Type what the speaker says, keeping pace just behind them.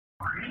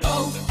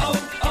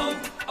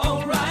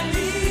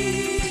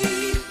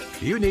O'Reilly.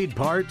 You need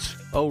parts?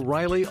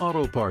 O'Reilly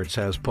Auto Parts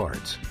has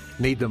parts.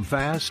 Need them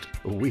fast?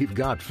 We've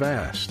got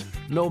fast.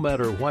 No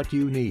matter what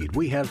you need,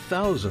 we have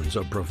thousands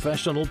of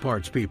professional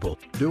parts people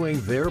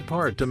doing their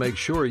part to make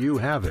sure you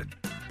have it.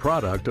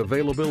 Product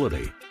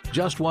availability.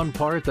 Just one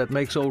part that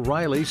makes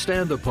O'Reilly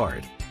stand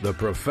apart. The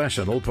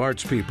professional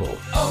parts people.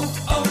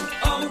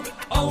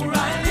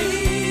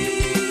 O'Reilly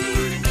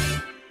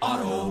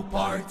Auto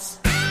Parts.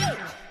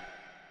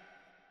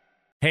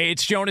 Hey,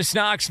 it's Jonas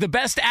Knox. The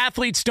best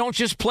athletes don't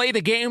just play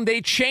the game, they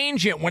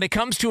change it. When it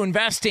comes to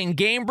investing,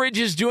 GameBridge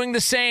is doing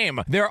the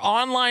same. Their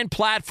online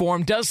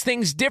platform does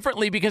things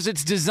differently because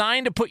it's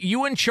designed to put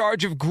you in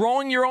charge of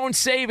growing your own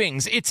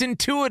savings. It's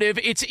intuitive,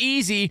 it's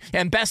easy,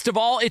 and best of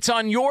all, it's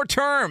on your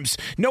terms.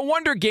 No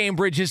wonder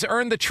GameBridge has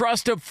earned the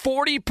trust of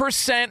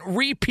 40%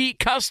 repeat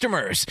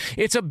customers.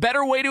 It's a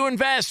better way to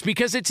invest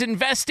because it's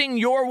investing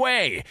your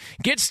way.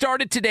 Get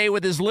started today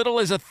with as little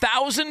as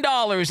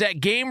 $1,000 at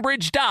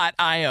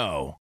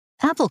GameBridge.io.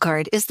 Apple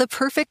Card is the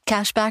perfect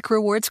cashback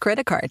rewards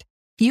credit card.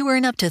 You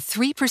earn up to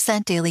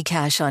 3% daily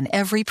cash on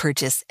every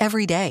purchase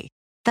every day.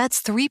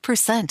 That's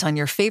 3% on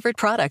your favorite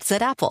products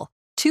at Apple,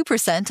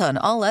 2% on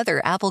all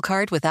other Apple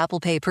Card with Apple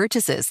Pay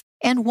purchases,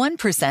 and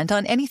 1%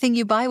 on anything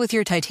you buy with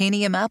your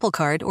titanium Apple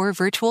Card or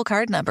virtual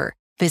card number.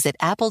 Visit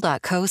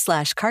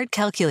apple.co/card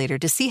calculator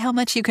to see how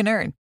much you can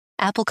earn.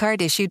 Apple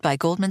Card issued by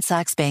Goldman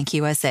Sachs Bank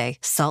USA,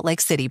 Salt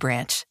Lake City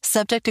branch.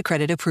 Subject to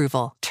credit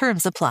approval.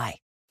 Terms apply.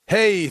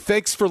 Hey,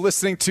 thanks for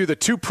listening to the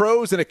Two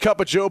Pros and a Cup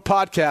of Joe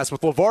podcast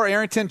with LaVar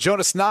Arrington,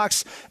 Jonas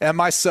Knox, and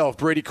myself,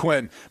 Brady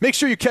Quinn. Make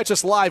sure you catch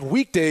us live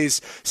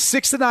weekdays,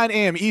 6 to 9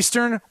 a.m.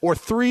 Eastern or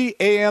 3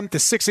 a.m. to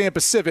 6 a.m.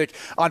 Pacific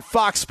on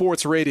Fox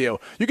Sports Radio.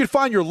 You can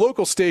find your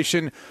local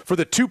station for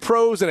the Two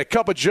Pros and a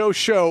Cup of Joe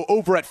show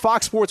over at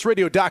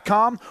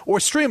foxsportsradio.com or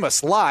stream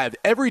us live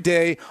every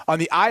day on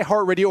the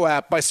iHeartRadio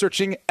app by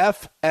searching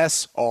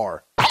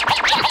FSR.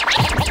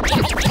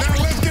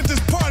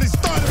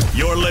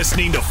 You're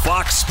listening to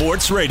Fox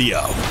Sports Radio.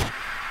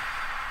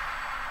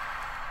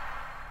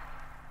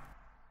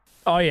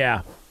 Oh,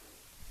 yeah.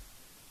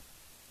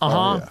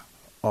 Uh-huh.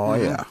 Oh,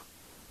 yeah.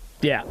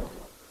 Yeah.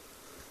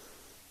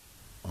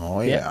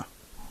 Oh, yeah.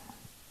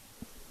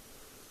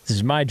 This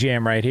is my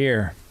jam right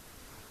here.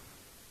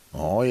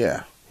 Oh,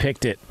 yeah.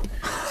 Picked it.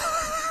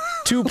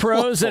 Two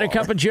Pros and a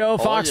Cup of Joe,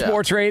 Fox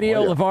Sports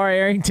Radio, LaVar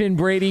Arrington,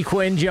 Brady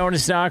Quinn,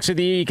 Jonas Knox with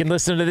you. You can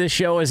listen to this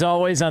show, as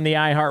always, on the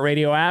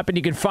iHeartRadio app, and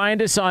you can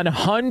find us on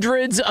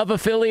hundreds of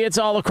affiliates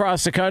all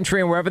across the country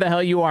and wherever the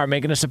hell you are,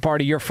 making us a part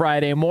of your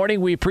Friday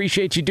morning. We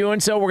appreciate you doing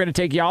so. We're going to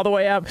take you all the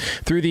way up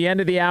through the end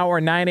of the hour,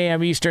 9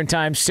 a.m. Eastern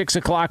Time, 6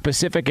 o'clock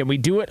Pacific, and we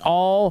do it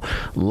all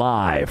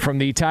live from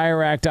the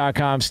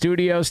TireRack.com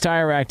studios.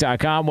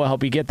 TireRack.com will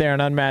help you get there.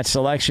 An unmatched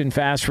selection,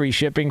 fast, free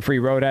shipping, free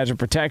road hazard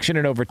protection,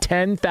 and over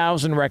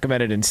 10,000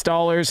 recommended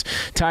installers.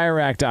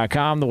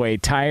 TireRack.com, the way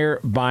tire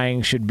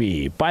buying should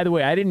be. By the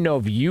way, I didn't know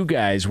if you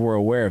guys were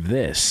aware of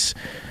this.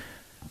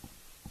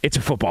 It's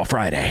a Football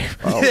Friday.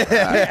 Oh, yeah, you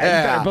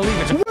better believe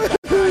it's a Football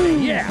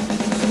Friday. Yeah.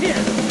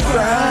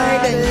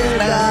 Friday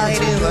night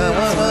is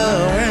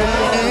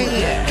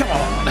Come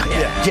on.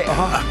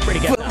 Yeah. Pretty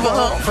good.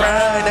 Football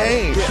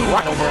Friday.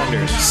 Rock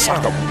over-unders.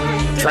 Suck 'em.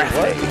 Draft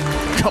day.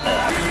 Come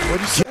on. What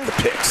did you say? The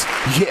picks.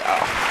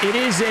 Yeah. It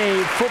is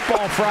a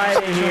Football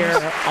Friday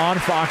here on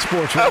Fox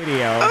Sports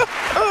Radio.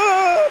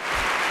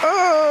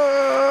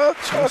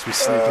 Supposed to be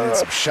sneaking in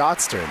some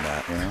shots during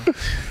that, you know?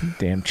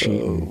 Damn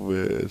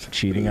cheating.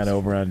 Cheating on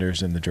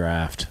over-unders in the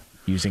draft.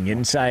 Using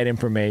inside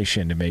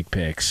information to make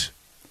picks.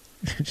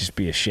 Just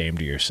be ashamed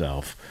of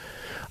yourself.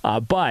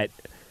 But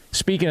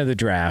speaking of the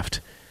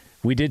draft,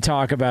 we did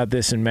talk about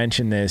this and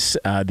mention this.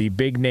 The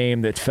big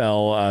name that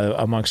fell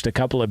amongst a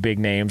couple of big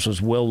names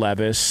was Will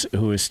Levis,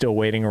 who is still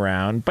waiting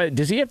around. But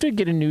does he have to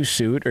get a new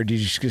suit, or did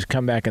he just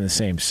come back in the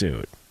same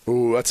suit?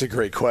 Ooh, that's a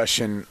great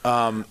question.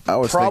 I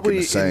was thinking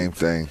the same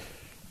thing.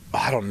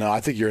 I don't know.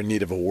 I think you're in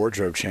need of a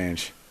wardrobe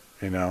change,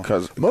 you know.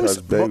 Because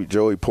baby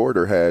Joey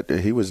Porter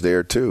he was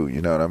there too,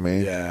 you know what I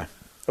mean? Yeah.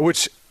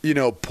 Which, you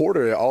know,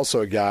 Porter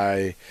also a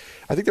guy,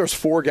 I think there was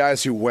 4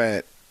 guys who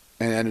went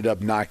and ended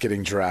up not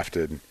getting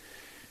drafted.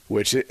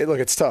 Which, look,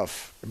 it's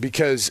tough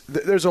because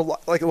there's a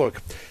lot. Like,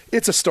 look,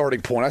 it's a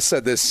starting point. I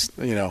said this,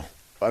 you know,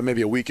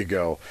 maybe a week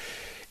ago.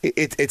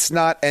 It's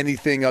not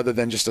anything other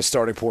than just a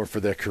starting point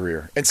for their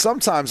career. And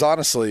sometimes,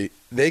 honestly,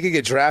 they can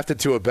get drafted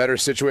to a better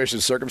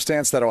situation,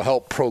 circumstance that will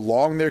help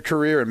prolong their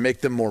career and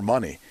make them more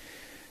money.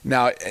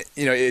 Now,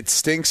 you know, it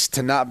stinks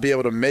to not be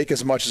able to make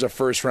as much as a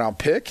first-round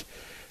pick,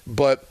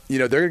 but, you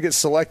know, they're going to get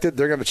selected.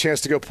 They're going to have a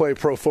chance to go play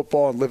pro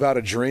football and live out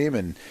a dream,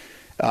 and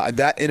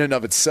that in and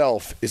of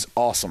itself is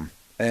awesome.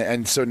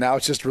 And so now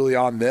it's just really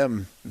on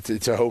them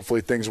to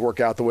hopefully things work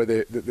out the way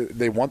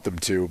they want them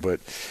to. But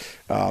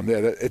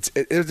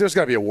there's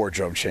got to be a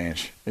wardrobe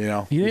change, you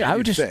know. Yeah,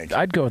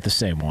 I'd go with the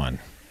same one.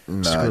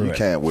 No, you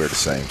can't wear the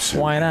same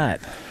suit. Why not?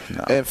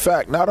 No. In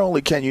fact, not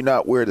only can you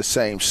not wear the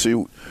same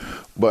suit,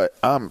 but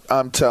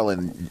I'm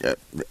telling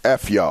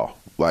F y'all.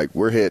 Like,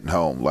 we're heading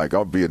home. Like,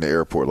 I'll be in the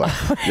airport. Like,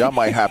 y'all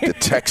might have to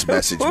text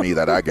message me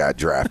that I got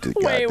drafted.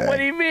 Wait, what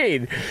do you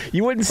mean?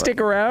 You wouldn't stick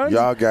around?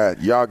 Y'all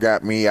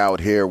got me out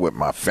here with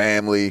my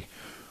family,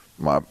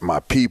 my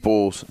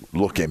peoples,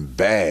 looking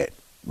bad.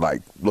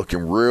 Like,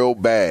 looking real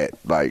bad.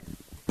 Like,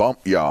 bump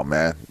y'all,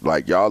 man.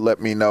 Like, y'all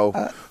let me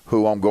know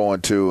who I'm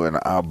going to, and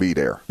I'll be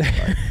there.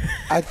 Like,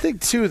 I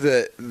think, too,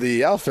 that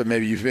the outfit,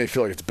 maybe you may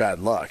feel like it's bad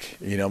luck.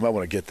 You know, might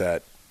want to get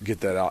that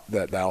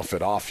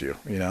outfit off you,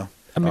 you know?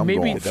 I mean, I'm maybe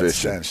going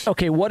fishing.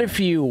 Okay, what if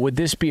would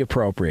this be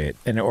appropriate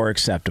or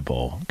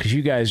acceptable? Because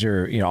you guys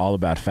are, all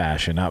about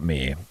fashion, not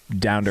me.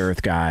 Down to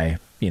earth guy,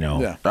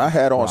 Yeah. I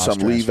had on some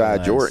Levi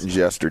Jordans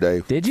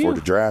yesterday. Did you? For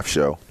the draft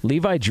show.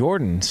 Levi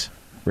Jordans,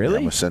 really? Yeah,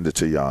 I'm gonna send it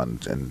to you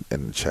in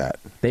the chat.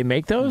 They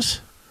make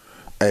those?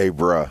 Hey,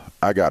 bruh,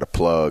 I got a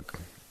plug,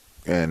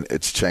 and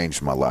it's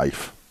changed my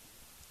life.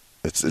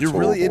 It's You're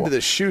really horrible. into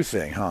the shoe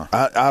thing, huh?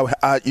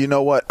 I you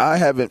know what? I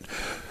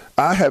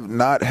have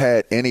not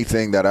had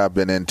anything that I've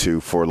been into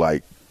for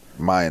like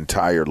my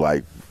entire,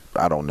 like,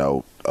 I don't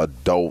know,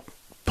 adult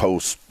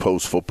post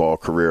football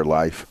career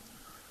life.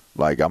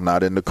 Like, I'm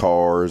not into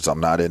cars.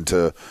 I'm not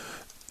into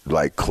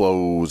like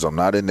clothes. I'm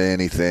not into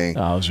anything.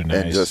 Oh, those are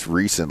nice. And just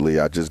recently,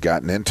 I just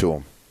gotten into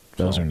them.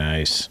 Those are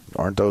nice.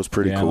 Aren't those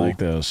pretty cool? I like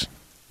those.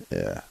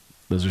 Yeah.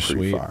 Those are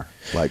Pretty sweet. fire.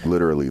 Like,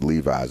 literally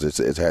Levi's.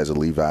 It has a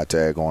Levi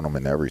tag on them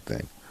and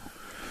everything.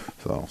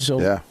 So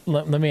yeah.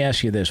 Let me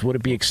ask you this. Would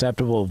it be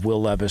acceptable if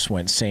Will Levis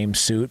went same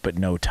suit but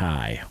no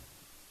tie?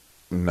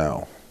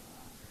 No.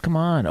 Come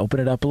on,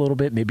 open it up a little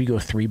bit. Maybe go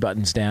 3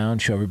 buttons down,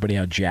 show everybody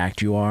how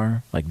jacked you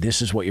are. Like,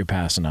 this is what you're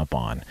passing up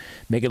on.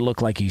 Make it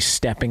look like he's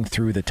stepping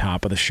through the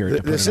top of the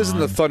shirt. This isn't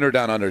the Thunder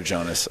Down Under,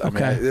 Jonas. I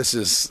Okay. mean, this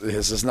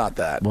is not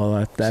that.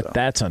 Well,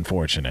 that's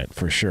unfortunate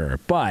for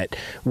sure. But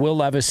Will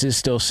Levis is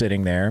still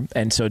sitting there.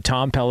 And so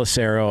Tom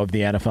Pelissero of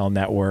the NFL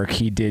Network,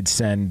 he did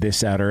send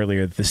this out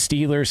earlier. The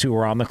Steelers, who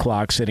were on the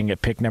clock sitting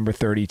at pick number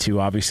 32,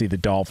 obviously the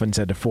Dolphins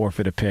had to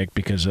forfeit a pick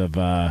because of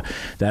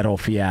that whole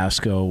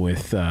fiasco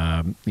with,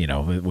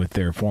 with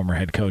their former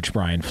head coach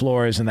Brian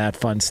Flores and that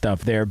fun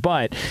stuff there.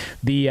 But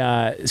the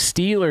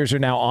Steelers are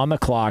now on the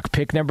clock,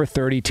 pick number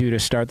 32 to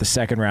start the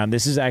second round.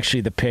 This is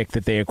actually the pick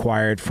that they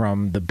acquired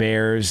from the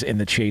Bears in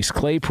the Chase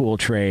Claypool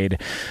trade,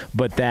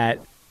 but that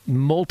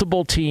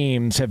multiple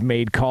teams have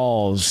made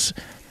calls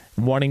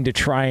wanting to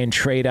try and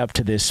trade up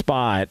to this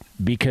spot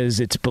because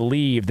it's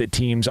believed that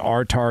teams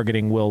are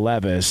targeting Will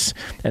Levis.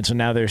 And so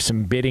now there's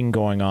some bidding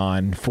going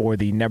on for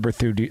the number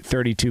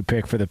 32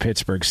 pick for the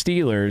Pittsburgh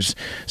Steelers.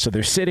 So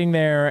they're sitting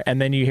there,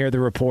 and then you hear the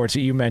reports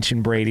that you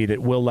mentioned, Brady,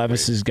 that Will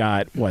Levis has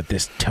got,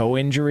 this toe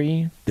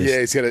injury? Yeah,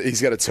 he's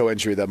got a toe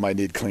injury that might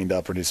need cleaned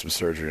up or need some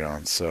surgery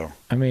on. So,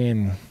 I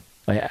mean,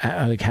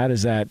 like how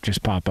does that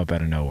just pop up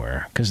out of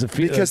nowhere? Because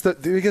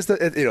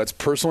it's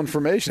personal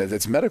information.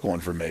 It's medical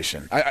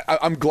information.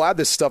 I'm glad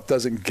this stuff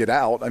doesn't get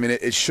out. I mean,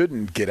 it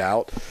shouldn't get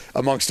out,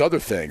 amongst other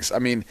things. I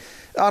mean,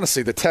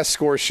 honestly, the test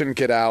score shouldn't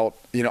get out.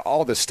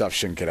 All this stuff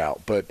shouldn't get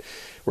out. But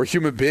we're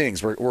human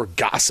beings. We're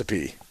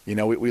gossipy.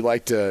 We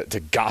like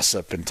to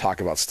gossip and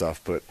talk about stuff.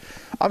 But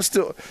I'm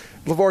still.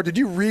 LaVar, did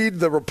you read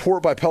the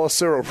report by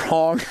Pelissero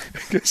wrong?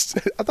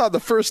 I thought the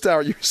first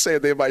hour you were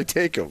saying they might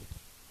take him.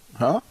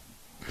 Huh?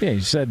 Yeah,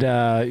 you said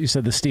the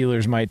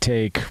Steelers might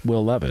take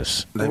Will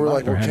Levis. We're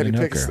like, Kenny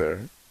Pickett's there.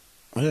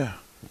 Yeah.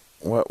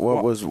 What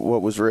was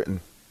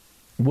written?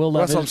 Will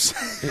Levis.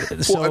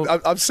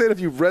 I'm saying if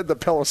you read the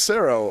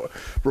Pelissero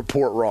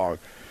report wrong,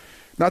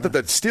 not that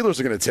the Steelers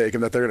are going to take him,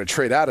 that they're going to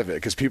trade out of it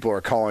because people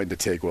are calling to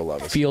take Will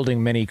Levis.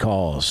 Fielding many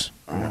calls.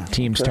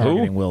 Teams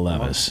targeting Will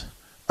Levis.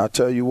 I'll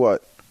tell you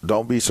what.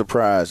 Don't be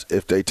surprised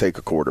if they take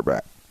a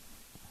quarterback.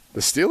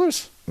 The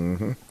Steelers?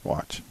 Mm-hmm.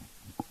 Watch.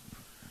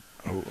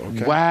 Oh,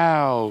 okay.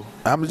 Wow.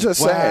 I'm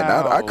just saying.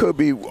 I could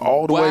be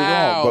all the way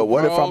wrong, but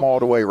what if I'm all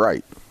the way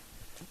right?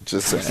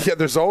 Just saying. Yeah,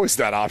 there's always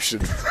that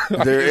option.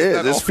 There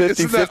is. It's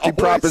 50-50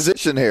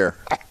 proposition here.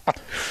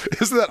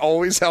 Isn't that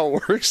always how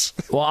it works?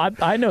 Well,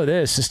 I know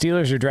this. The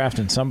Steelers are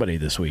drafting somebody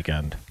this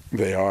weekend.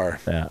 They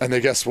are. Yeah. And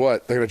then guess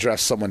what? They're going to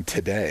draft someone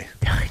today.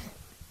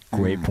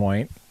 Great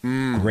point.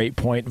 Great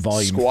point.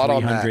 Volume Squat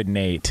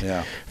 308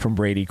 from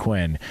Brady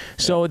Quinn.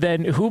 So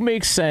then who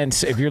makes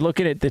sense if you're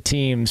looking at the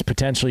teams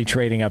potentially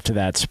trading up to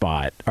that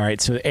spot? All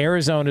right, so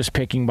Arizona's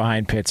picking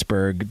behind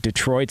Pittsburgh.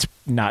 Detroit's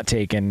not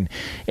taking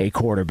a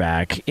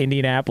quarterback.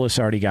 Indianapolis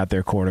already got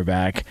their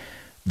quarterback.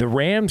 The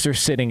Rams are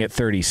sitting at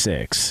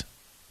 36.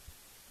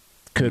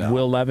 Could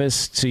Will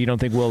Levis? So you don't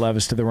think Will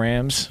Levis to the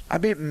Rams? I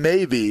mean,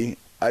 maybe.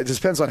 It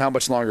depends on how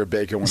much longer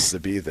Baker wants to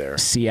be there.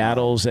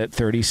 Seattle's at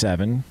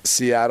 37.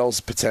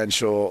 Seattle's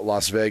potential.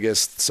 Las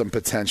Vegas, some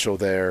potential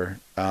there.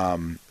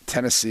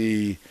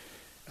 Tennessee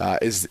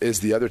is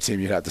the other team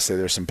you'd have to say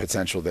there's some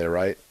potential there,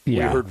 right?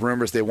 Yeah. We heard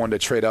rumors they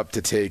wanted to trade up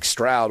to take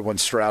Stroud when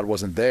Stroud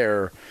wasn't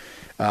there.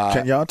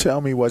 Can y'all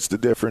tell me what's the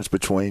difference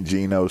between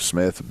Geno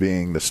Smith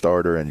being the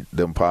starter and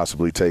them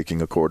possibly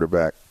taking a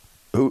quarterback?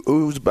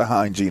 Who's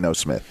behind Geno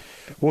Smith?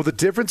 Well, the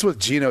difference with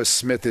Geno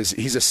Smith is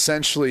he's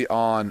essentially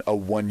on a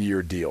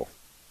one-year deal.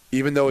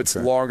 Even though it's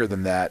longer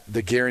than that,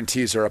 the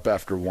guarantees are up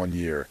after 1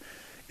 year.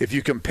 if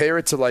you compare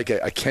it to like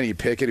a Kenny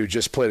Pickett who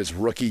just played his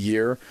rookie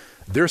year,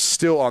 they're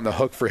still on the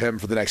hook for him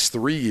for the next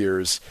 3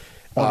 years,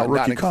 on a rookie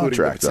not including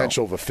contract, the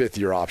potential of a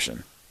fifth-year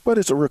option. But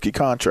it's a rookie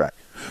contract.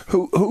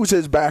 Who's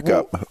his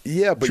backup? Well,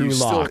 yeah, but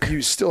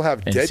you still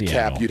have dead Seattle.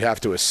 cap, you'd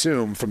have to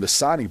assume, from the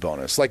signing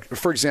bonus. Like,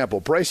 for example,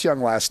 Bryce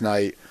Young last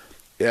night,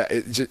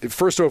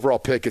 first overall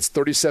pick, it's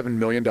 $37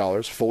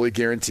 million, fully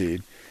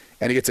guaranteed,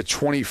 and he gets a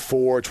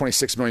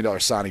 $26 million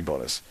signing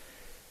bonus.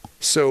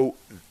 So,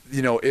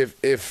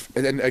 if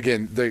and then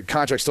again, the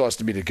contract still has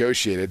to be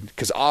negotiated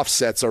because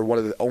offsets are one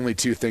of the only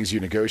two things you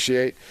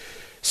negotiate.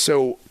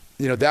 So,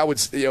 that would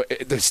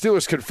the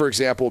Steelers could, for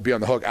example, be on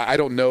the hook. I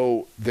don't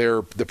know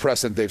the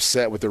precedent they've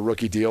set with their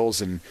rookie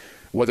deals and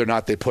whether or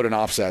not they put in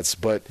offsets,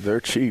 but they're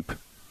cheap.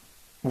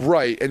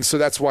 Right, and so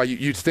that's why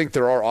you'd think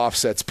there are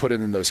offsets put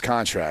in those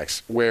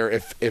contracts where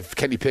if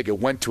Kenny Pickett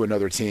went to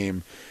another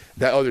team,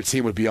 that other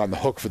team would be on the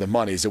hook for the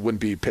monies. It wouldn't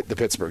be the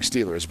Pittsburgh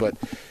Steelers, but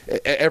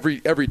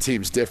every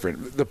team's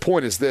different. The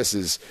point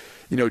is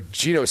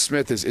Geno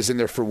Smith is in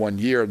there for 1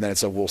 year, and then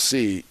it's we'll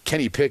see.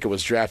 Kenny Pickett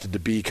was drafted to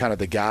be kind of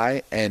the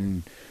guy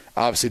and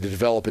obviously to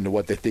develop into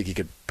what they think he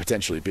could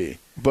potentially be.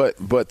 But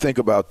think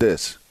about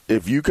this.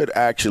 If you could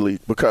actually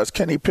 – because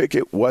Kenny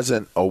Pickett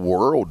wasn't a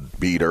world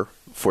beater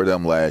for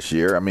them last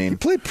year. I mean, he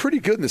played pretty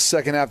good in the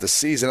second half of the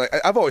season.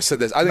 I've always said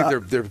this. I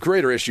think their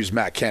greater issue is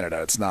Matt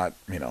Canada. It's not,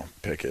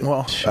 Pickett.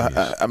 Well,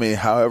 I mean,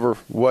 however,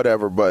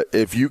 whatever. But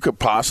if you could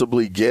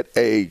possibly get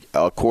a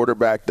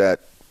quarterback that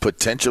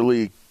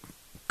potentially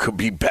could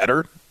be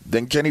better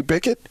than Kenny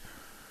Pickett,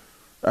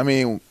 I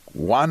mean,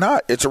 why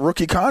not? It's a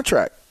rookie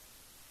contract.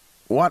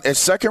 It's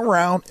second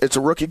round. It's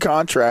a rookie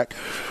contract.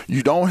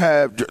 You don't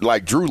have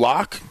like Drew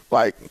Lock.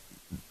 Like,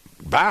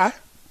 bye.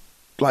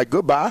 Like,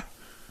 goodbye.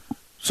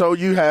 So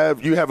you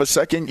have a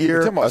second year. You're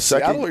talking about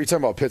Seattle or you're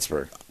talking about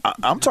Pittsburgh?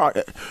 I'm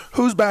talking.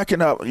 Who's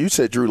backing up? You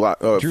said Drew Lock.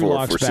 Drew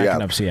Lock's for backing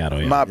Seattle. up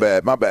Seattle. Yeah.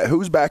 My bad.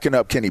 Who's backing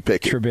up Kenny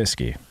Pickett?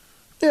 Trubisky.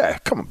 Yeah,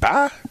 come on,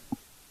 bye.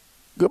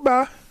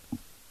 Goodbye.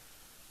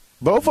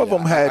 Both of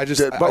them had.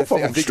 Both of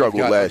them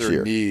struggled last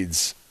year.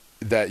 Needs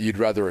that you'd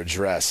rather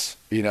address.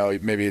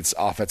 Maybe it's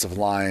offensive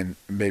line,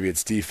 maybe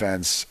it's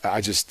defense. I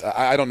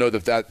don't know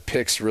that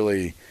pick's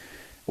really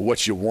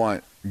what you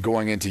want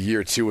going into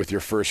year 2 with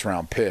your first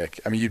round pick.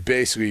 I mean, you'd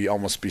basically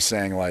almost be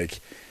saying like,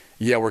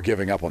 yeah, we're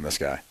giving up on this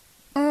guy.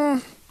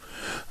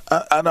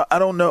 I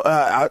don't know.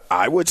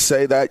 I would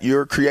say that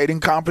you're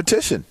creating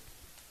competition.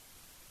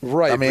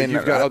 Right, I mean, but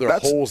you've got other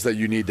holes that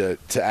you need to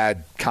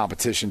add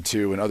competition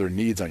to and other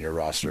needs on your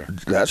roster.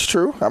 That's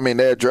true. I mean,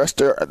 they addressed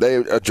their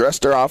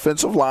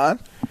offensive line.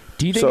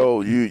 Do you think so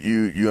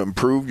you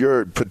improve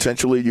your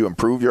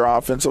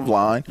offensive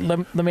line.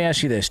 Let me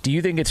ask you this: do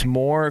you think it's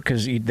more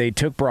because they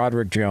took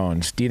Broderick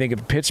Jones? Do you think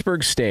if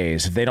Pittsburgh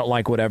stays, if they don't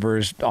like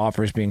whatever's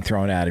offers being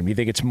thrown at him, do you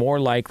think it's more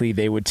likely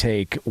they would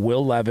take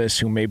Will Levis,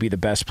 who may be the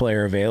best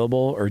player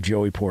available, or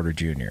Joey Porter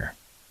Jr.?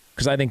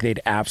 Because I think they'd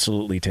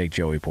absolutely take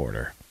Joey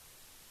Porter.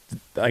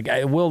 Like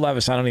Will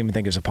Levis, I don't even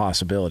think is a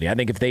possibility. I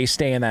think if they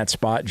stay in that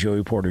spot,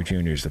 Joey Porter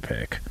Jr. is the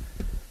pick.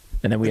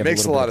 And then we have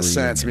makes a lot of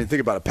sense. I mean,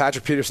 think about it.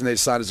 Patrick Peterson, they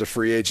signed as a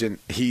free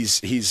agent. He's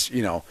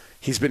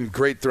been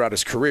great throughout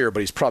his career, but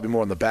he's probably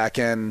more on the back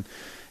end.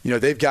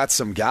 They've got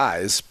some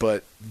guys,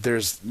 but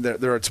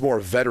it's more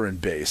veteran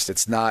based.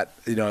 It's not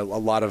a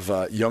lot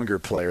of younger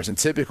players. And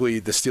typically,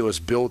 the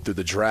Steelers build through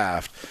the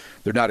draft.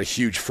 They're not a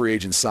huge free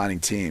agent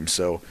signing team,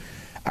 so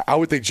I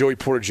would think Joey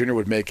Porter Jr.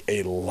 would make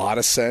a lot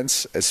of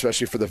sense,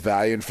 especially for the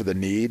value and for the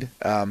need.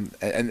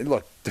 And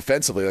look,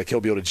 defensively, like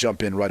he'll be able to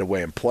jump in right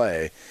away and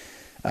play.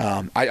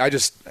 I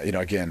just,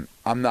 again,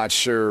 I'm not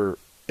sure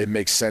it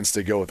makes sense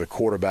to go with a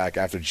quarterback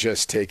after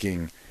just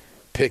taking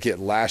Pickett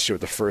last year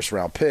with the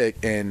first-round pick,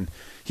 and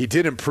he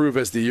did improve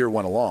as the year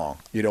went along,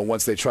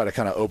 once they try to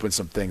kind of open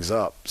some things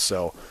up.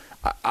 So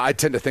I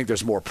tend to think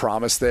there's more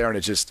promise there, and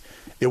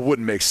it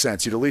wouldn't make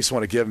sense. You'd at least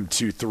want to give him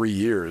 2-3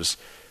 years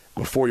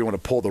before you want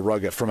to pull the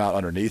rug from out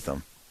underneath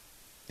him.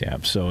 Yeah,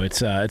 so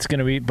it's going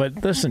to be.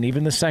 But listen,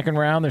 even the second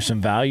round, there's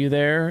some value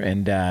there,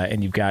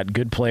 and you've got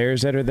good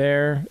players that are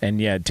there.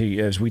 And yeah,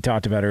 as we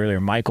talked about earlier,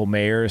 Michael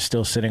Mayer is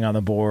still sitting on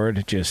the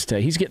board. He's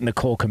getting the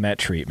Cole Kmet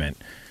treatment.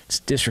 It's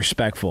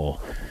disrespectful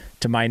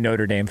to my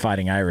Notre Dame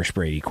Fighting Irish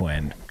Brady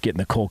Quinn getting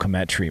the Cole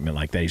Kmet treatment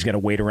like that. He's got to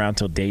wait around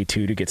till day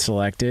 2 to get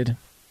selected.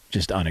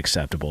 Just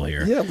unacceptable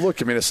here. Yeah,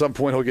 look, I mean, at some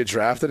point he'll get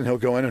drafted and he'll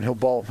go in and he'll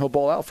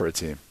ball out for a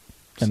team.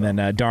 And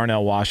then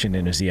Darnell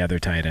Washington is the other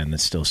tight end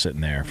that's still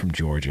sitting there from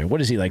Georgia.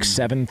 What is he, like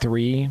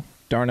 7'3",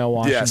 Darnell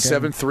Washington?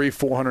 Yeah, 7'3",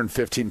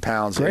 415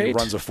 pounds, Great. and he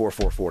runs a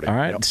 4.40. All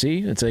right, See?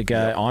 It's like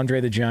Andre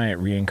the Giant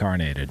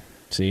reincarnated.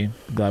 See?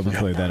 Glad we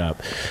cleared that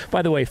up.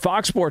 By the way,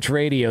 Fox Sports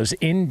Radio's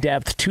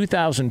in-depth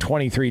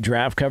 2023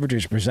 draft coverage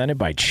is presented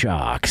by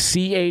Chalk.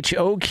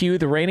 CHOQ,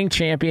 the reigning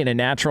champion in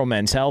natural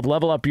men's health.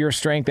 Level up your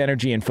strength,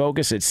 energy, and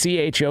focus at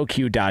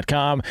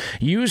CHOQ.com.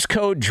 Use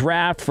code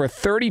DRAFT for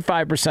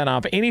 35%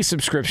 off any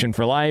subscription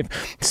for life.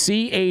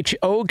 CHOQ.com,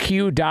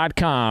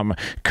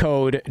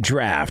 code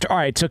DRAFT. All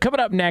right, so coming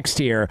up next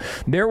here,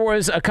 there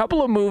was a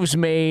couple of moves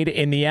made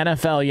in the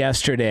NFL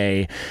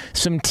yesterday.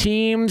 Some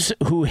teams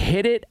who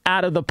hit it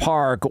out of the park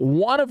Park,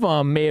 one of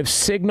them may have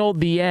signaled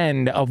the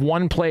end of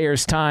one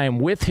player's time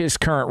with his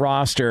current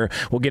roster.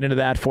 We'll get into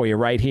that for you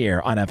right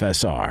here on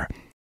FSR.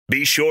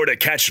 Be sure to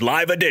catch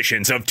live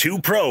editions of Two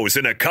Pros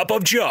and a Cup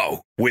of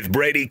Joe with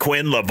Brady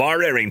Quinn,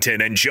 LaVar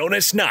Arrington, and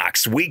Jonas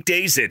Knox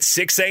weekdays at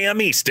 6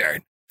 a.m.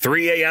 Eastern,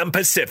 3 a.m.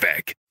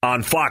 Pacific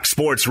on Fox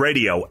Sports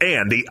Radio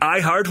and the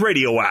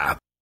iHeartRadio app.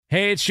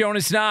 Hey, it's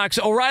Jonas Knox.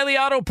 O'Reilly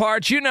Auto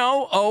Parts, you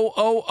know,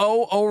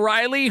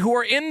 O'Reilly, who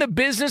are in the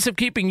business of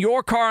keeping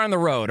your car on the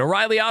road.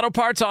 O'Reilly Auto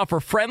Parts offer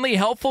friendly,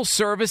 helpful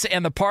service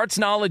and the parts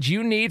knowledge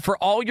you need for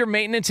all your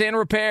maintenance and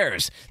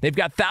repairs. They've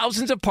got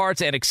thousands of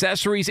parts and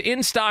accessories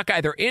in stock,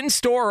 either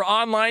in-store or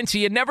online, so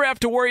you never have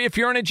to worry if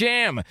you're in a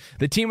jam.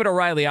 The team at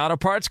O'Reilly Auto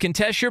Parts can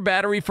test your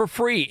battery for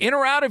free, in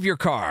or out of your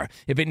car.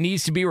 If it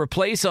needs to be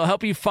replaced, they'll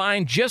help you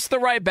find just the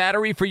right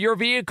battery for your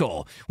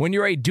vehicle. When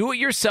you're a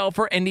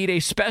do-it-yourselfer and need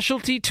a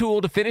specialty tool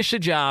to finish the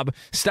job,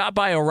 stop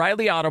by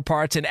O'Reilly Auto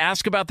Parts and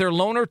ask about their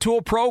loaner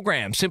tool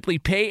program. Simply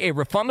pay a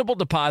refundable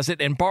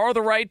deposit and borrow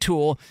the right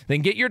tool,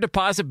 then get your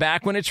deposit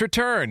back when it's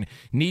returned.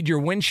 Need your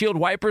windshield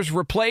wipers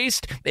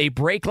replaced, a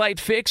brake light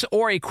fix,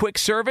 or a quick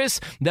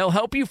service? They'll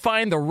help you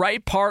find the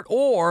right part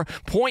or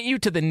point you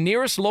to the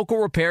nearest local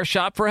repair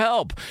shop for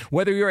help.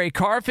 Whether you're a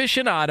car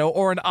aficionado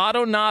or an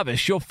auto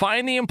novice, you'll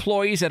find the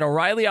employees at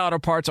O'Reilly Auto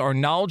Parts are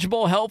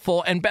knowledgeable,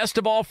 helpful, and best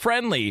of all,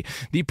 friendly.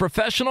 The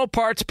professional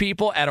parts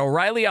people at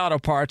O'Reilly Auto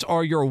Parts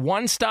are your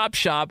one-stop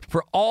shop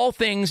for all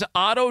things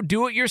auto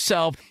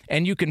do-it-yourself,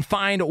 and you can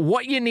find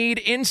what you need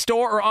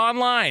in-store or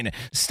online.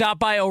 Stop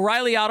by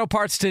O'Reilly Auto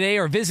Parts today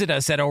or visit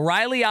us at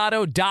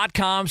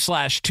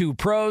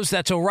O'ReillyAuto.com/2pros.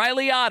 That's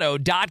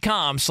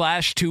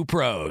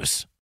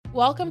O'ReillyAuto.com/2pros.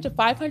 Welcome to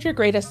 500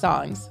 Greatest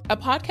Songs, a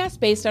podcast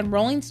based on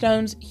Rolling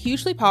Stone's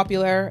hugely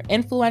popular,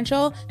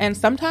 influential, and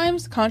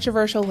sometimes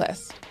controversial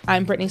list.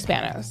 I'm Brittany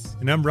Spanos.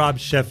 And I'm Rob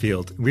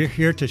Sheffield. We're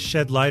here to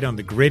shed light on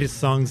the greatest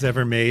songs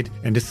ever made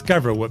and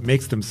discover what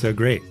makes them so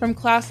great. From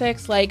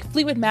classics like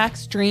Fleetwood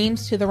Mac's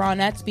Dreams to the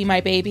Ronettes' Be My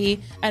Baby,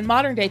 and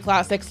modern-day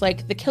classics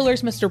like The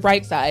Killer's Mr.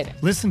 Brightside.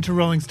 Listen to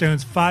Rolling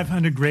Stone's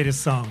 500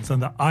 Greatest Songs on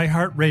the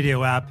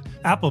iHeartRadio app,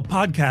 Apple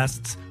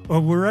Podcasts,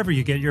 or wherever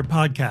you get your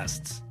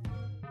podcasts.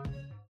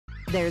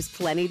 There's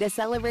plenty to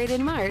celebrate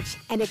in March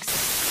and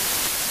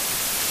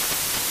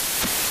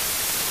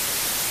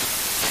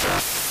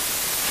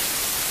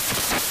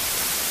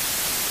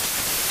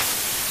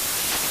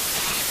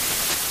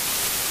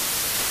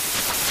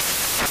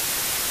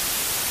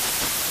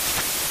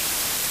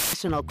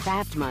National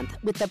Craft Month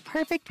with the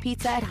perfect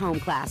pizza at home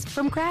class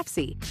from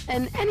Craftsy.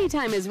 And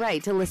anytime is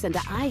right to listen to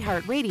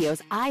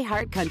iHeartRadio's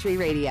iHeart Country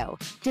Radio.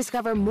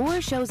 Discover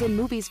more shows and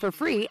movies for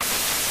free.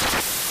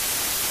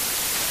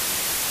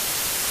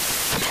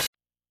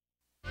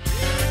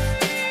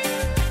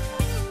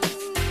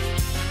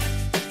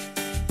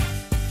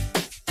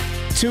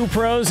 Two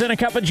Pros and a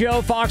Cup of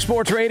Joe, Fox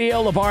Sports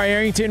Radio, LaVar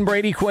Arrington,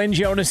 Brady Quinn,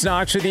 Jonas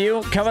Knox with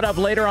you. Coming up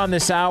later on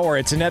this hour,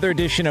 it's another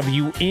edition of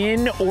You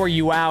In or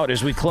You Out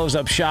as we close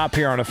up shop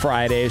here on a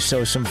Friday.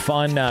 So some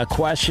fun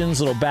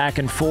questions, a little back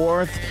and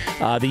forth.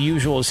 The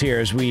usuals here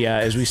as we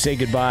say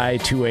goodbye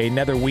to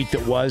another week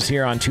that was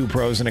here on Two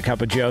Pros and a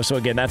Cup of Joe. So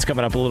again, that's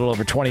coming up a little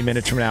over 20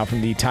 minutes from now from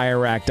the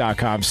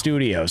TireRack.com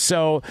studio.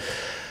 So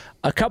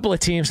a couple of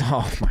teams.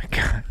 Oh, my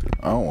God.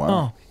 Oh,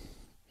 wow.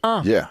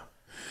 Yeah.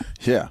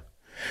 Yeah.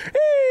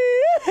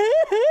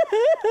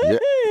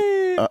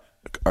 Yeah.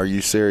 Are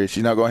you serious?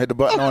 You're not going to hit the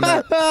button on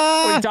that? What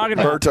are you talking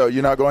about? Berto,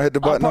 you're not going to hit the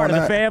button on that? I'm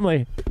part of the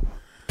family.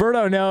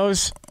 Berto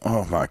knows.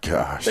 Oh, my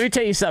gosh. Let me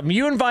tell you something.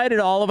 You invited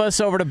all of us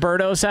over to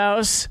Berto's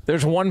house.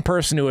 There's one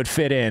person who would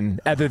fit in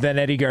other than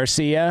Eddie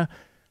Garcia,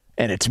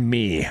 and it's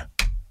me. Oh,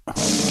 my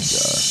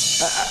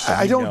gosh.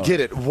 I don't get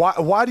it.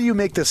 Why do you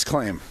make this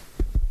claim?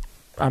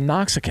 I'm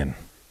Noxican.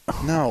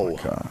 No. Oh,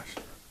 my gosh.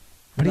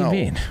 What do you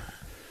mean?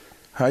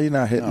 How are you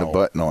not hitting the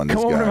button on this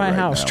guy? Come over to my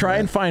house. Now, Try man.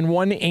 and find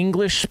one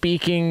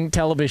English-speaking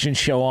television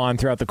show on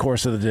throughout the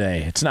course of the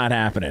day. It's not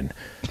happening.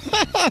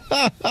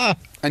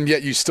 And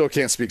yet you still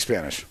can't speak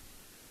Spanish.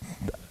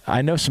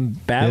 I know some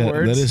bad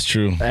words. That is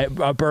true.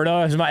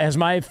 Berto, has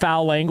my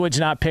foul language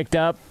not picked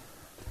up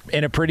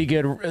in a pretty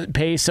good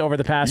pace over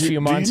the past few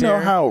months? Do you know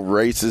here? how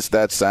racist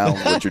that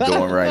sounds, what you're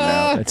doing right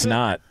now? It's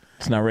not.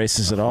 It's not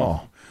racist at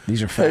all.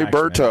 These are facts. Hey,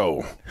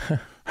 Berto.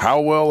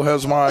 How well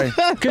has my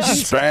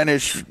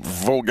Spanish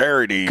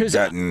vulgarity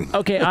gotten?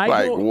 Okay,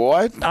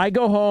 what? I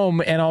go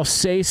home and I'll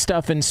say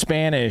stuff in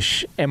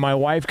Spanish, and my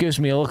wife gives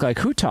me a look like,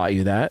 "Who taught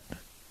you that?"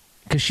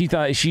 Because she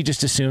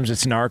just assumes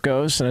it's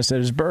Narcos, and I said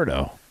it's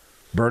Berto.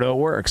 Berto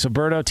works. So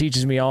Berto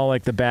teaches me all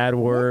like the bad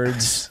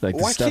words, like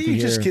the Why stuff can't you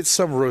hear. just get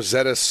some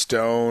Rosetta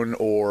Stone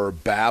or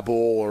Babbel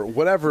or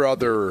whatever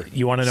other?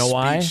 You want to know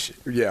why?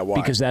 Yeah, why?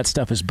 Because that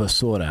stuff is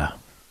basura.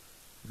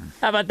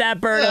 How about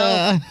that,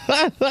 Berto?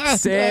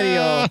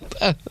 Serio.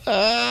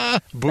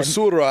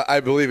 Basura, I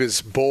believe,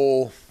 is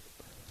bowl.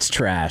 It's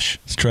trash.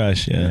 It's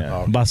trash, yeah.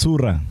 Oh.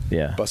 Basura.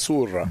 Yeah.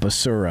 Basura.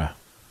 Basura.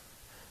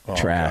 Oh,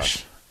 trash.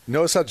 gosh.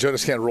 Notice how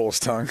Jonas can't roll his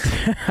tongue.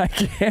 I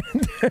can't.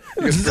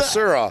 He goes,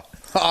 basura.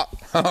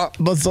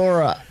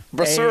 Basura.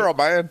 Basura,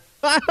 man.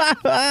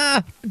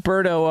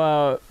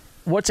 Berto,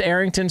 What's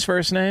Arrington's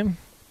first name?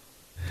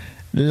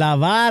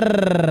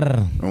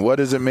 LaVar. And what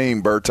does it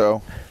mean,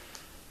 Berto?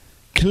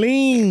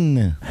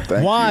 Clean.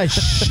 Thank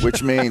Wash. you.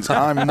 Which means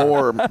I'm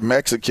more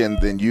Mexican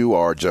than you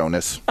are,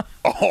 Jonas.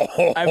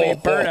 I mean,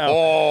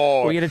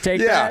 Berto. We're going to take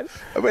that?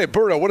 Wait,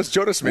 Berto, what does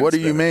Jonas mean? What do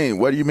you mean?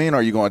 What do you mean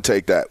are you going to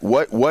take that?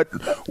 What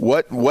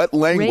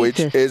language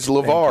Racist. is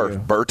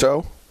LaVar,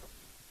 Berto?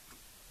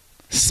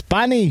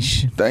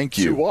 Spanish. Thank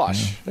you. To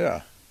wash,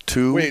 yeah.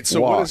 To Wait,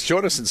 so wash. what is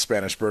Jonas in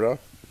Spanish, Berto?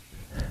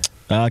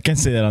 I can't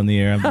say that on the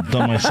air. I've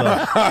done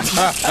myself.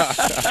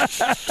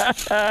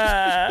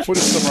 What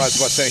is summarized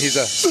by saying he's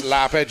a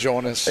sloppy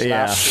Jonas?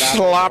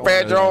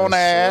 Sloppy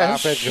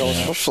Jonas.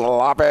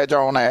 Sloppy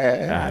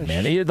Jonas. God,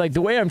 man. Like,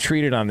 the way I'm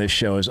treated on this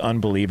show is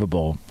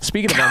unbelievable.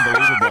 Speaking of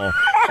unbelievable,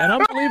 an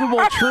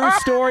unbelievable true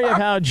story of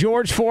how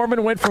George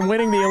Foreman went from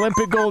winning the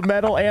Olympic gold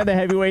medal and the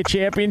heavyweight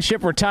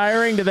championship,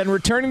 retiring, to then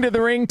returning to the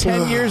ring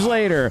 10 years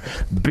later.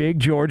 Big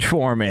George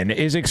Foreman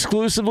is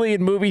exclusively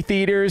in movie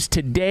theaters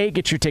today.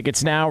 Get your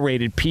tickets now,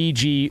 rated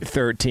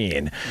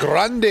PG-13.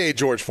 Grande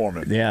George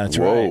Foreman. Yeah, that's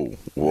right.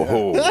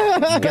 Whoa.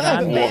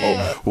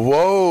 Grande.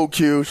 Whoa,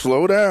 Q.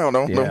 Slow down.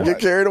 Don't get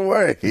carried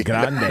away.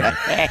 Grande.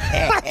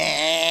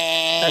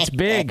 That's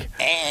big.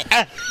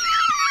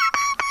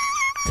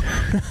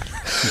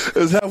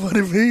 Is that what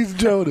it means,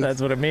 Jonas?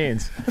 That's what it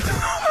means.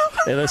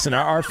 Hey, listen,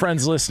 our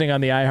friends listening on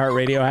the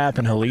iHeartRadio app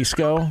in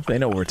Jalisco, they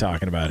know what we're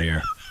talking about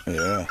here.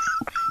 Yeah.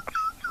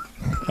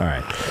 All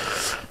right.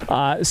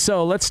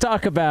 So let's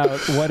talk about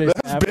what is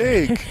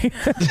big.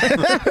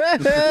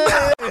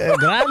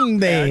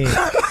 Grande.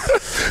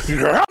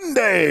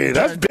 Grande.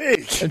 That's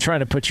big. I'm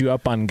trying to put you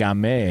up on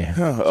game.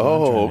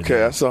 Oh,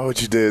 okay. I saw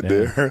what you did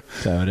there.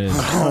 That's how it is.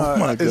 Oh,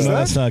 my God.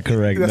 That's not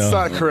correct. That's no.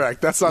 not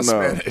correct. That's not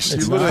Spanish.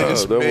 You literally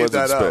just that made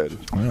wasn't that up.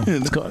 Spanish.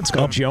 It's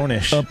called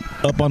Jonas.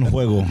 Up on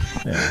juego.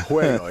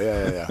 Juego,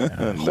 yeah.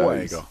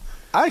 Juego.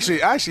 I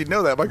actually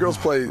know that. My girls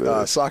play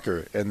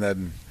soccer, and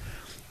then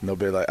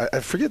nobody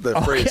I forget the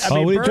phrase. I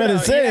mean, we trying to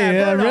say?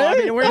 Berto, Right?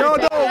 I mean, we're No,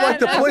 like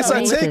the place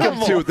I take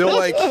them to, they're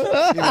like,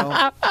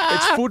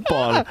 it's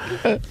football.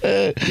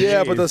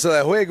 yeah, but those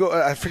juego.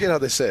 I forget how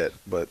they say it,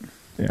 but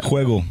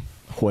Juego.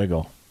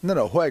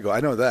 no, juego.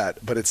 I know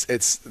that, but it's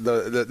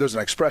the there's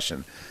an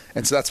expression,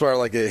 and so that's why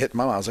like it hit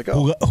my mind. I was like,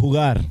 oh,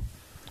 Jugar.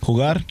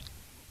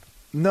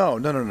 no.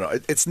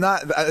 It's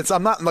not.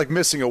 I'm not like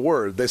missing a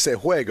word. They say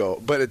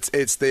juego, but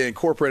it's they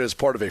incorporate it as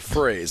part of a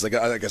phrase, like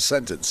a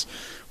sentence,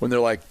 when they're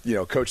like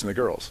coaching the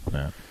girls.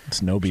 Yeah,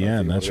 it's no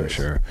BN, that's for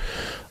sure.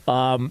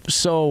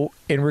 So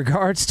in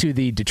regards to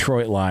the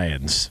Detroit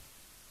Lions,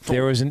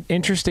 there was an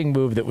interesting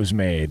move that was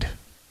made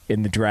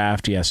in the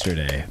draft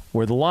yesterday,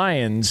 where the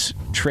Lions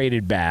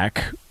traded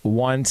back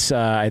once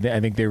I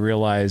think they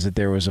realized that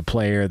there was a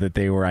player that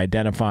they were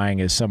identifying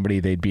as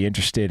somebody they'd be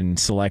interested in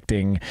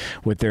selecting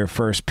with their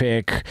first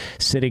pick,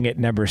 sitting at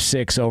number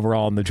 6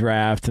 overall in the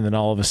draft, and then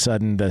all of a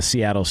sudden the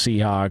Seattle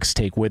Seahawks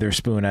take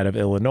Witherspoon out of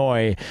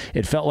Illinois.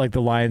 It felt like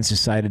the Lions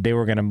decided they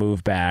were going to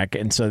move back,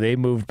 and so they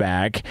moved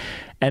back.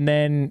 And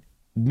then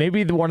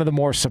maybe one of the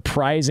more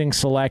surprising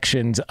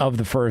selections of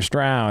the first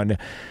round,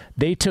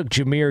 they took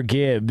Jahmyr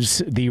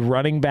Gibbs, the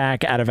running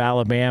back out of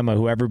Alabama,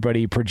 who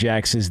everybody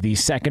projects is the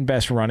second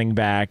best running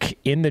back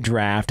in the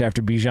draft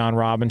after Bijan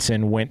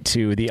Robinson went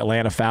to the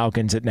Atlanta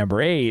Falcons at number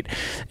 8.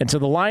 And so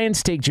the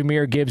Lions take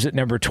Jahmyr Gibbs at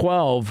number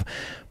 12.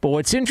 But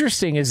what's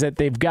interesting is that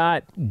they've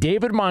got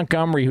David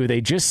Montgomery, who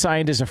they just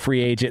signed as a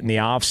free agent in the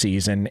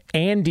offseason,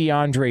 and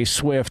DeAndre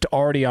Swift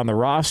already on the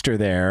roster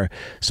there.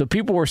 So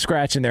people were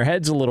scratching their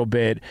heads a little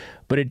bit,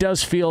 but it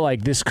does feel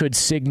like this could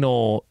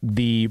signal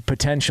the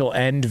potential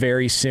end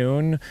very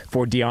soon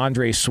for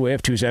DeAndre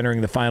Swift, who's entering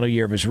the final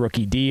year of his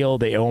rookie deal.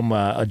 They owe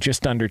him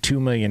just under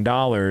 $2 million,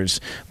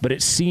 but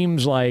it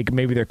seems like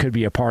maybe there could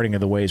be a parting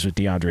of the ways with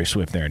DeAndre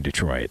Swift there in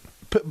Detroit.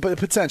 But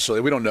potentially,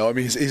 we don't know. I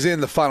mean, he's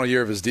in the final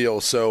year of his deal,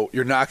 so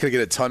you're not going to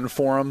get a ton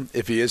for him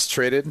if he is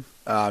traded,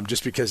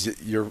 just because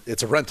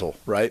it's a rental,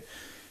 right?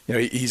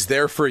 He's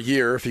there for a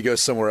year if he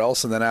goes somewhere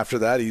else, and then after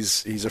that,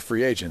 he's a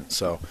free agent.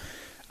 So,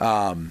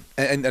 and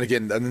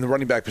again, in the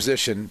running back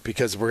position,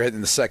 because we're hitting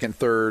the second,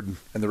 third,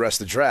 and the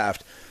rest of the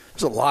draft,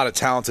 there's a lot of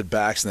talented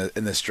backs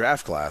in this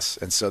draft class,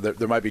 and so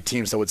there might be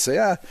teams that would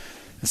say,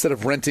 instead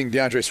of renting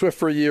DeAndre Swift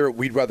for a year,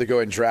 we'd rather go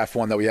and draft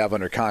one that we have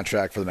under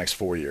contract for the next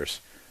 4 years.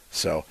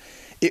 So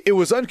it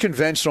was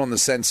unconventional in the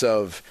sense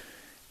of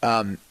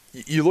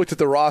you looked at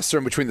the roster,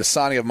 and between the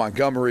signing of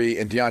Montgomery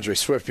and DeAndre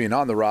Swift being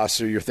on the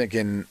roster, you're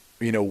thinking,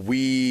 they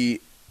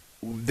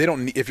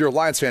don't. If you're a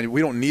Lions fan, we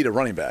don't need a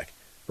running back,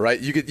 right?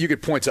 You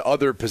could point to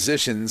other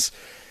positions,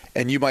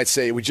 and you might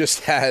say we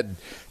just had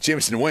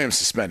Jameson Williams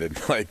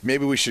suspended. Like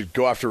maybe we should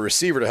go after a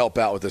receiver to help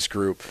out with this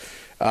group.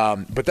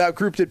 But that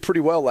group did pretty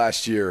well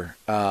last year,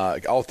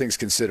 all things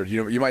considered.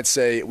 You might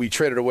say we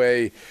traded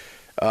away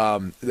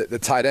the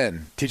tight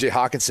end, T.J.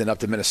 Hawkinson, up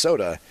to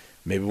Minnesota.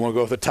 Maybe we want to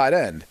go with a tight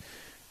end.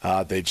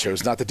 They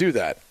chose not to do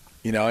that,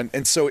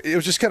 and so it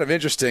was just kind of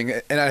interesting.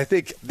 And I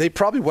think they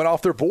probably went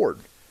off their board,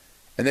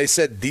 and they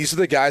said, these are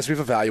the guys we've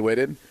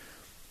evaluated.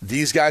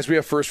 These guys we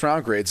have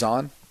first-round grades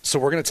on, so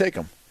we're going to take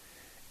them.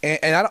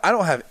 And I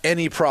don't have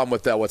any problem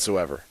with that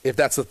whatsoever, if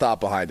that's the thought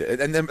behind it.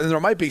 And there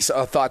might be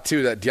a thought,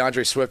 too, that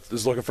DeAndre Swift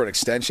is looking for an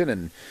extension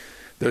and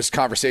those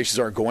conversations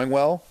aren't going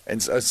well.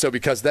 And so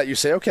because of that, you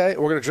say, okay,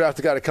 we're going to draft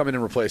a guy to come in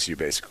and replace you,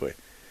 basically.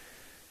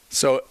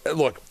 So,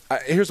 look,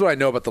 here's what I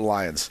know about the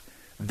Lions.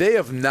 They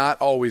have not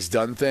always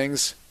done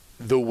things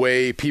the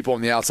way people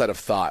on the outside have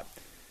thought.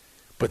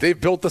 But they've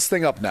built this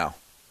thing up now.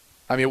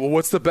 I mean,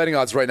 what's the betting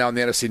odds right now in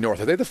the NFC North?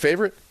 Are they the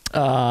favorite?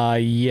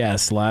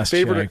 Yes, last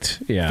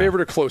checked. Yeah.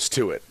 Favorite or close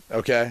to it,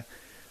 okay?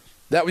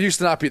 That used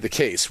to not be the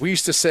case. We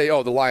used to say,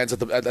 the Lions at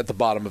the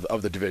bottom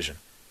of the division.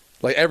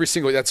 Like every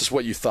single – that's just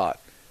what you thought.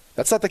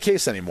 That's not the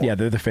case anymore. Yeah,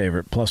 they're the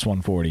favorite, plus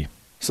 140.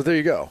 So there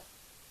you go.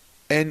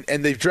 And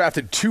they've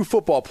drafted 2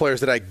 football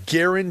players that I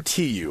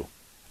guarantee you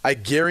are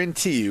going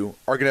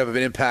to have an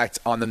impact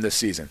on them this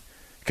season.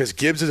 Because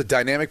Gibbs is a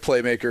dynamic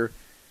playmaker,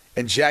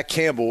 and Jack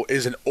Campbell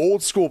is an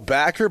old-school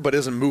backer but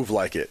doesn't move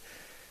like it.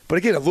 But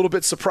again, a little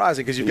bit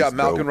surprising because you've got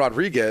Malcolm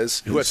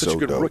Rodriguez, who had such a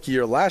good rookie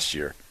year last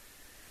year.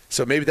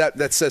 So maybe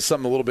that says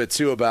something a little bit,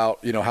 too,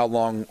 about how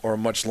long or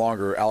much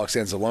longer Alex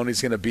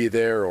Anzalone's going to be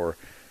there or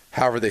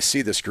however they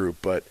see this group.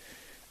 But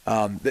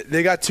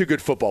they got 2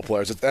 good football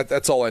players.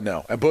 That's all I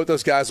know. And both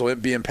those guys will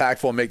be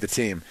impactful and make the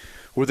team.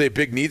 Were they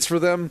big needs for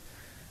them?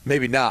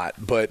 Maybe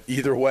not. But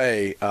either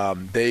way,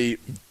 and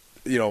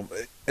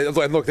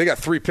look, they got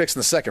 3 picks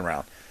in the second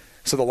round.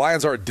 So the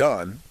Lions aren't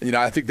done.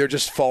 I think they're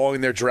just following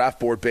their draft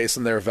board based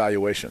on their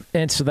evaluation.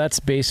 And so that's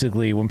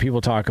basically when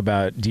people talk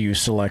about do you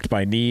select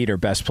by need or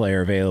best player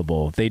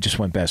available, they just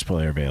went best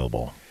player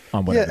available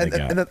on whatever they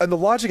got. And the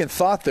logic and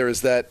thought there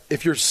is that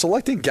if you're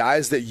selecting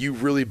guys that you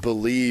really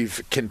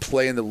believe can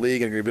play in the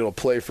league and are going to be able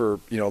to play for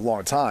a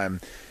long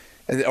time,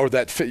 or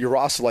that fit your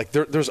roster, like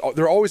there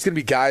are always going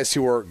to be guys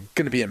who are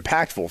going to be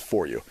impactful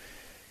for you.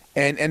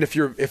 And if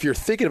you're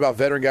thinking about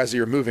veteran guys that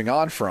you're moving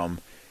on from,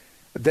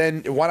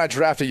 then why not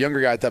draft a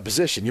younger guy at that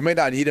position? You may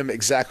not need him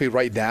exactly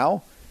right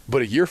now,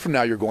 but a year from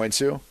now you're going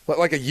to.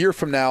 Like a year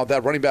from now,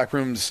 that running back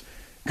room's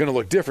going to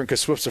look different because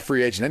Swift's a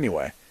free agent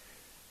anyway.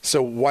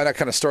 So why not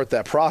kind of start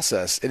that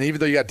process? And even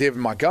though you got David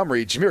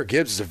Montgomery, Jahmyr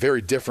Gibbs is a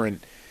very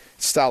different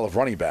style of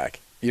running back.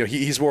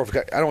 He's more of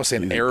I don't want to say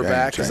an air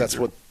back because that's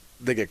what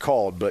they get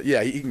called, but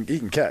yeah, he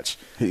can catch.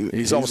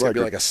 He's almost going to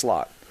be like a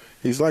slot.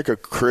 He's like a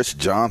Chris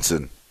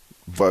Johnson.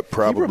 But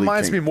probably he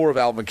reminds me more of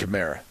Alvin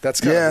Kamara.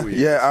 That's kind of who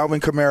he is.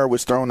 Alvin Kamara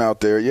was thrown out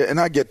there. Yeah, and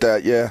I get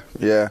that. Yeah.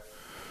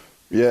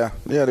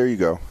 There you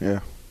go. Yeah.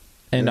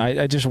 And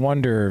I just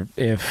wonder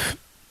if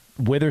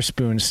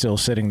Witherspoon's still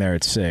sitting there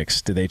at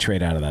 6. Do they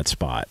trade out of that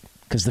spot?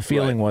 Because the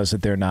feeling was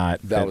that they're not.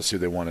 That was who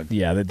they wanted.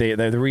 Yeah,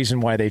 the reason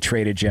why they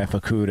traded Jeff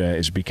Okudah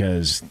is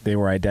because they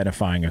were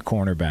identifying a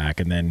cornerback,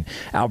 and then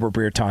Albert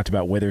Breer talked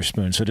about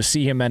Witherspoon. So to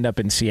see him end up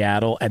in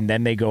Seattle, and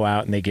then they go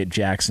out and they get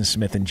Jackson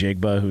Smith and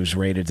Jigba, who's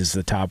rated as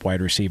the top wide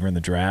receiver in the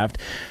draft,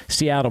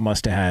 Seattle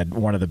must have had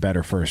one of the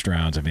better first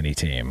rounds of any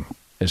team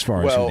as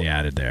far as who they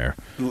added there.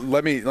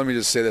 Let me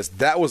just say this: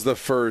 that was the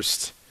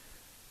first.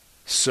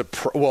 The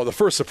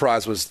first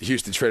surprise was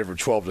Houston traded from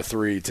 12 to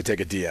 3 to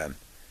take a DN.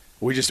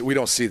 We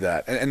don't see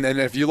that. And then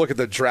if you look at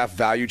the draft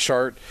value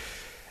chart,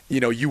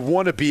 you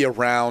want to be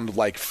around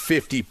like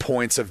 50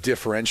 points of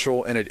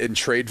differential in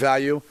trade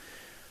value.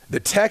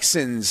 The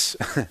Texans,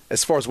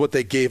 as far as what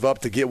they gave up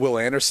to get Will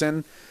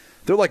Anderson,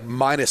 they're like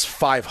minus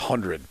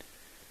 500.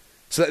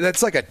 So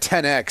that's like a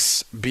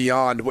 10x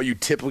beyond what you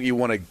typically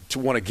want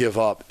to give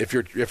up if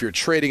you're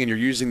trading and you're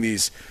using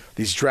these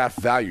draft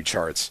value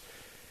charts.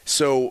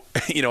 So,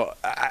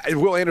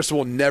 Will Anderson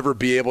will never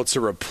be able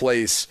to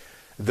replace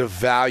the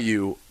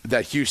value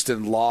that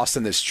Houston lost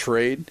in this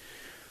trade.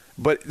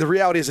 But the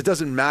reality is it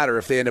doesn't matter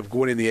if they end up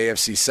winning the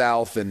AFC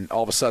South and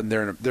all of a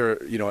sudden they're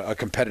a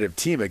competitive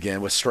team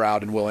again with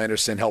Stroud and Will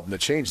Anderson helping to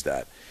change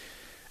that.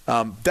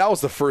 That was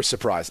the first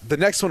surprise. The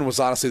next one was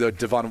honestly the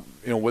Devon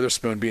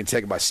Witherspoon being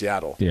taken by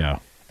Seattle. Yeah.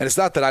 And it's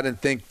not that I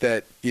didn't think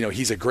that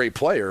he's a great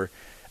player.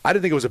 I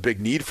didn't think it was a big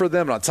need for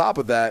them. And on top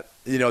of that,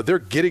 they're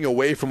getting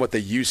away from what they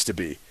used to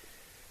be.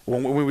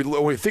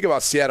 When we think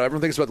about Seattle,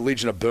 everyone thinks about the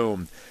Legion of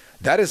Boom.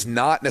 That is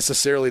not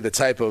necessarily the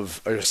type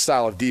of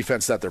style of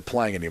defense that they're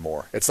playing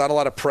anymore. It's not a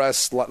lot of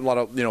press, a lot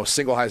of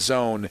single high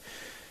zone,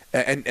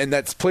 and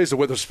that plays to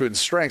Witherspoon's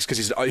strengths because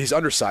he's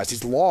undersized.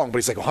 He's long, but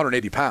he's like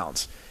 180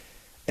 pounds,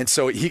 and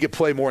so he could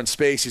play more in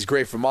space. He's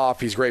great from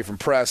off. He's great from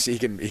press. He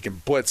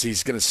can blitz.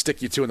 He's going to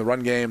stick you to in the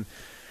run game.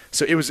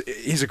 So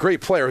he's a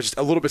great player. I was just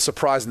a little bit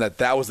surprising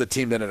that was the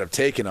team that ended up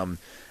taking him,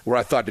 where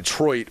I thought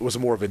Detroit was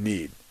more of a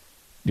need.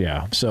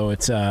 Yeah, so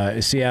it's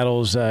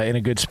Seattle's in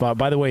a good spot.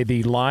 By the way,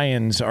 the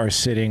Lions are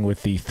sitting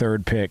with the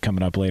 3rd pick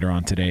coming up later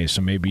on today,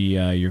 so maybe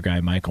your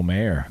guy Michael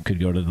Mayer could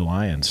go to the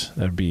Lions.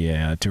 That would be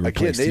to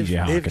replace T.J.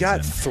 Hawkinson. They've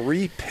got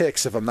 3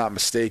 picks, if I'm not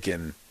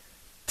mistaken,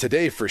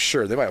 today for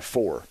sure. They might have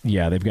 4.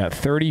 Yeah, they've got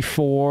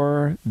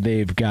 34,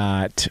 they've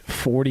got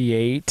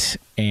 48,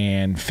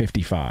 and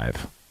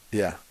 55.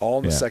 Yeah, all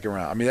in the second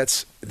round. I mean,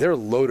 they're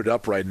loaded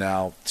up right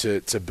now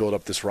to build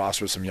up this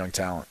roster with some young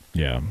talent.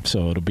 Yeah,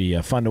 so it'll be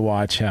fun to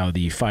watch how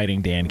the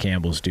Fighting Dan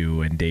Campbells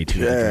do in day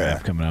 2 of the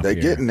draft coming up. They're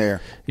here. getting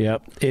there.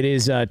 Yep. It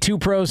is Two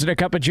Pros and a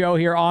Cup of Joe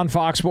here on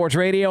Fox Sports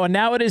Radio, and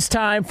now it is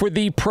time for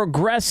the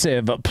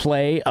progressive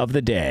play of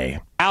the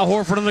day. Al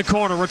Horford in the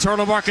corner. Return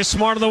to Marcus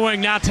Smart on the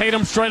wing. Now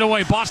Tatum straight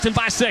away. Boston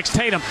by 6.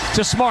 Tatum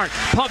to Smart.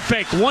 Pump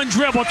fake. One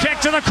dribble. Kick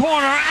to the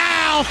corner.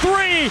 Al, 3.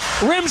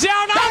 Rims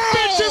out.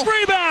 Offensive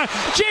rebound.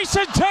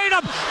 Jason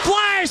Tatum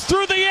flies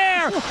through the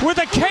air with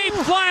a cape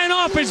flying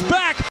off his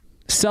back.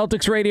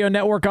 Celtics Radio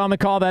Network on the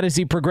call. That is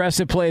the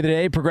Progressive Play of the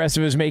Day.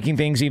 Progressive is making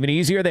things even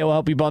easier. They will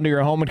help you bundle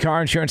your home and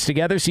car insurance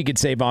together so you can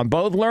save on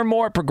both. Learn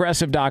more at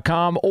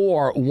Progressive.com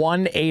or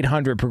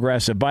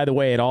 1-800-PROGRESSIVE. By the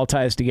way, it all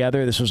ties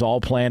together. This was all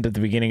planned at the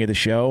beginning of the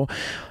show.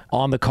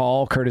 On the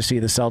call, courtesy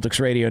of the Celtics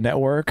Radio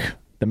Network.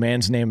 The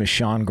man's name is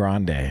Sean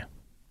Grande.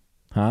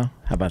 Huh?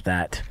 How about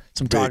that?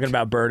 So I'm talking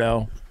about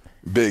Birdo.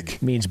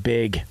 Big. Means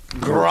big.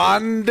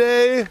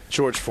 Grande.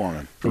 George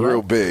Foreman.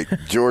 Real big.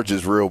 George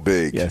is real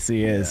big. Yes,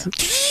 he is.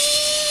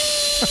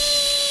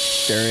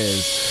 There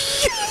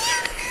is.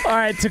 All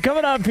right, so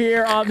coming up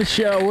here on the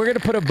show, we're going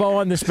to put a bow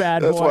on this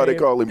bad boy. That's why they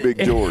call him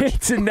Big George.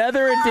 It's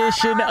another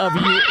edition of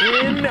You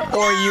In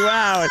or You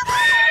Out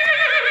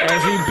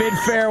as we bid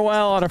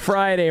farewell on a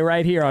Friday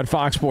right here on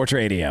Fox Sports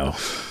Radio.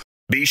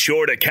 Be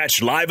sure to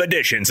catch live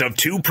editions of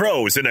Two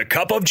Pros and a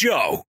Cup of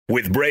Joe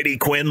with Brady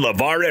Quinn,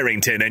 LaVar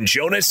Arrington, and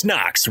Jonas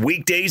Knox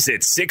weekdays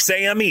at 6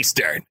 a.m.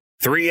 Eastern,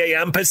 3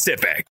 a.m.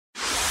 Pacific.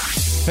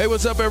 Hey,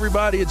 what's up,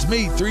 everybody? It's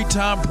me,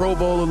 3-time Pro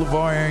Bowler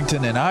LaVar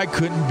Arrington, and I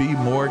couldn't be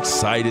more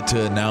excited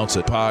to announce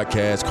a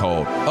podcast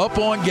called Up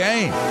On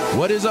Game.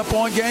 What is Up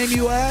On Game,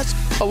 you ask?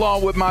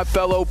 Along with my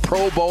fellow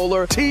Pro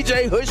Bowler,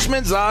 TJ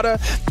Hushmanzada,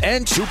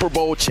 and Super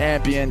Bowl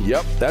champion,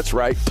 yep, that's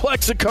right,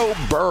 Plexico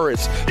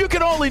Burress. You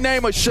can only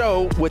name a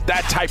show with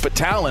that type of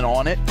talent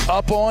on it.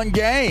 Up On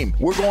Game.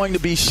 We're going to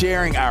be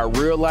sharing our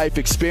real-life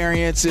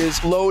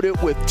experiences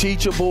loaded with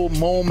teachable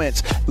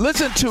moments.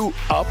 Listen to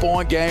Up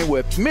On Game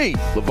with me,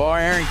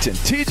 LaVar Arrington,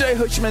 TJ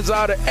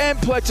Hushmanzada, and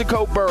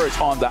Plexico Burress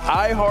on the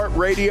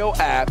iHeartRadio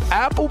app,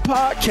 Apple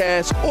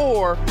Podcasts,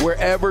 or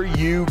wherever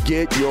you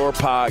get your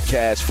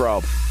podcasts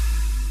from.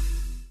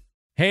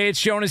 Hey,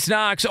 it's Jonas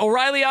Knox.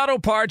 O'Reilly Auto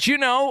Parts, you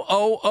know,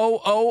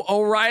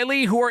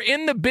 O'Reilly, who are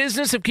in the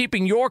business of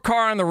keeping your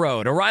car on the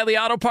road. O'Reilly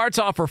Auto Parts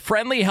offer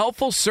friendly,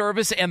 helpful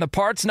service and the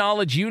parts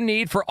knowledge you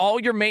need for all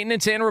your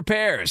maintenance and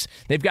repairs.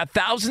 They've got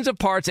thousands of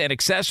parts and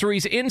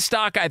accessories in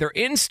stock, either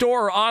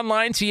in-store or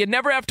online, so you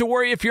never have to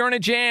worry if you're in a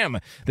jam.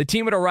 The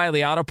team at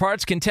O'Reilly Auto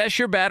Parts can test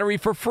your battery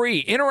for free,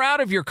 in or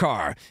out of your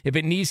car. If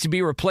it needs to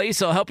be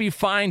replaced, they'll help you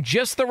find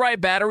just the right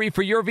battery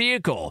for your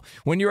vehicle.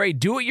 When you're a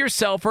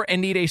do-it-yourselfer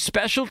and need a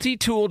specialty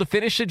tool to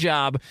finish the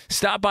job,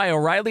 stop by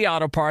O'Reilly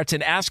Auto Parts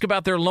and ask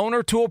about their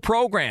loaner tool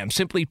program.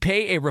 Simply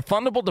pay a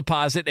refundable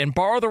deposit and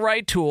borrow the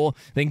right tool,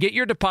 then get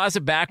your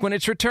deposit back when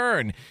it's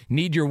returned.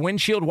 Need your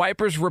windshield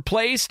wipers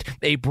replaced,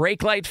 a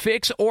brake light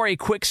fix, or a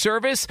quick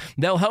service?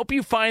 They'll help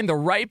you find the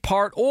right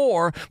part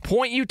or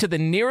point you to the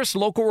nearest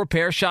local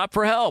repair shop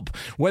for help.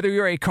 Whether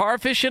you're a car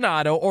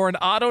aficionado or an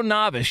auto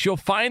novice, you'll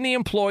find the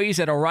employees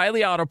at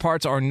O'Reilly Auto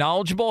Parts are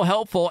knowledgeable,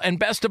 helpful, and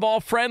best of all,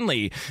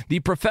 friendly.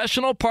 The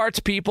professional parts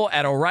people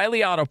at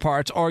O'Reilly Auto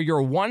Parts are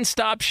your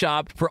one-stop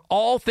shop for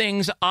all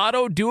things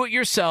auto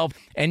do-it-yourself,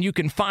 and you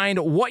can find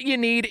what you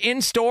need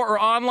in-store or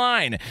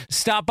online.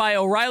 Stop by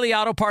O'Reilly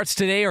Auto Parts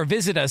today or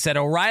visit us at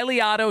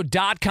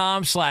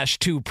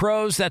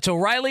O'ReillyAuto.com/2pros. That's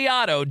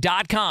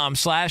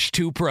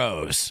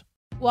O'ReillyAuto.com/2pros.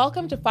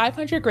 Welcome to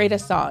 500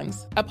 Greatest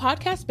Songs, a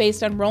podcast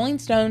based on Rolling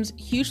Stone's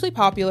hugely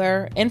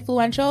popular,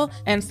 influential,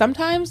 and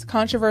sometimes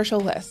controversial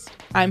list.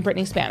 I'm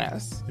Brittany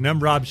Spanos. And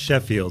I'm Rob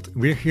Sheffield.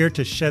 We're here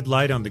to shed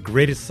light on the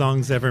greatest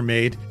songs ever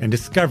made and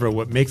discover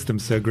what makes them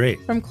so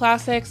great. From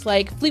classics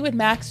like Fleetwood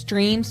Mac's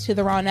Dreams to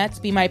the Ronettes'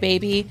 Be My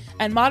Baby,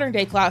 and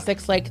modern-day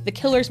classics like The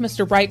Killer's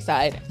Mr.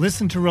 Brightside.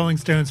 Listen to Rolling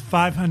Stone's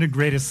 500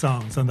 Greatest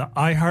Songs on the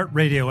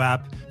iHeartRadio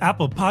app,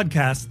 Apple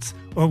Podcasts,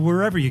 or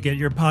wherever you get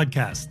your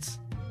podcasts.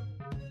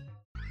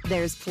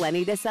 There's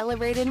plenty to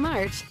celebrate in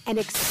March and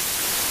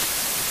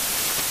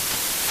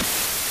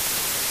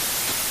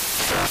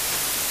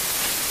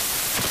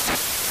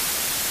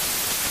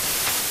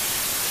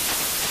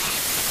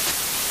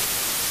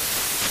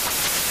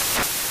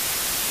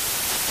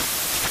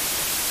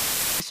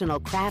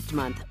Craft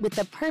Month with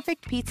the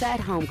perfect pizza at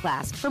home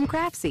class from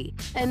Craftsy.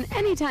 And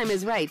anytime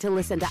is right to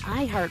listen to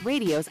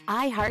iHeartRadio's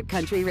iHeart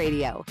Country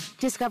Radio.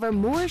 Discover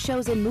more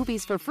shows and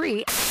movies for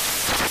free.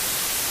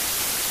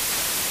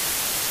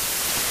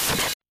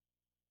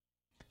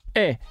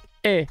 Yeah.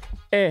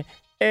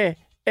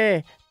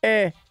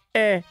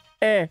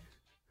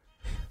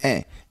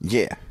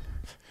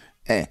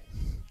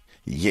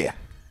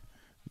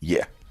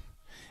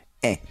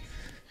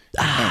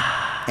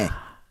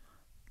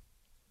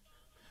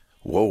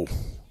 Whoa.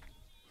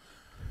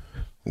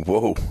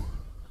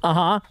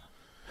 Uh-huh.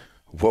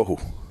 Whoa.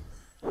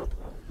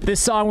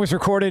 This song was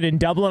recorded in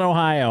Dublin,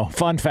 Ohio.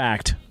 Fun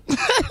fact.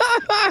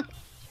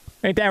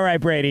 Ain't that right,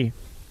 Brady?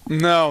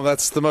 No,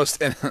 that's the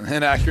most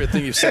inaccurate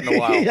thing you've said in a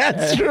while.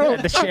 That's true.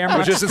 The Shamrock.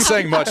 Which isn't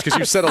saying much because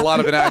you've said a lot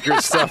of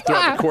inaccurate stuff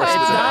throughout the course of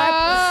the day.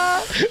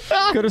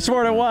 Could have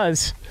sworn it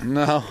was.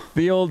 No.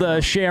 The old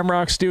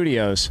Shamrock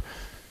Studios.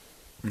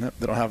 Nope,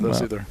 they don't have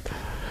those either.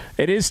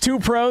 It is Two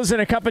Pros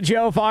and a Cup of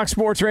Joe, Fox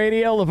Sports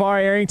Radio.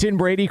 LaVar Arrington,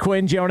 Brady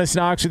Quinn, Jonas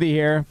Knox with you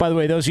here. By the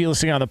way, those of you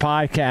listening on the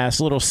podcast,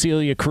 little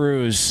Celia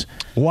Cruz.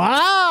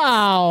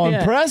 Wow,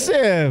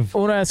 impressive.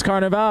 Una es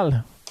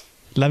carnaval.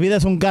 La vida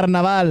es un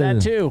carnaval.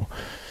 That too.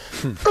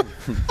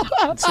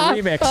 It's a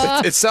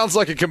remix. It sounds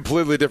like a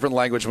completely different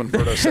language when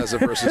Berto says it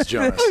versus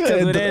Jonas.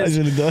 It is.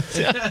 It does.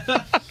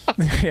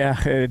 Yeah,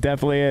 it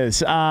definitely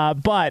is.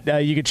 But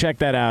you can check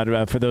that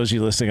out for those of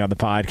you listening on the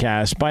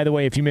podcast. By the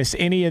way, if you missed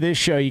any of this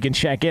show, you can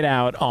check it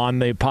out on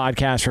the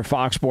podcast for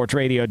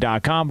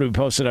foxsportsradio.com. It'll be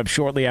posted up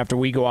shortly after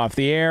we go off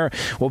the air.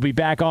 We'll be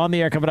back on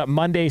the air coming up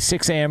Monday,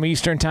 6 a.m.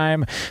 Eastern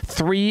Time,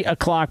 3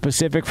 o'clock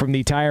Pacific from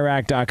the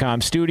TireRack.com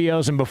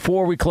studios. And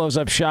before we close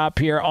up shop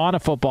here on a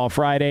Football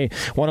Friday,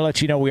 want to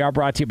let you know we are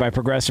brought to you by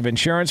Progressive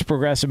Insurance.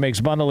 Progressive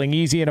makes bundling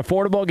easy and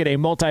affordable. Get a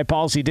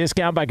multi-policy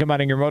discount by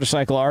combining your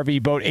motorcycle,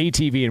 RV, boat,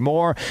 ATV, and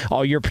more.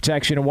 All your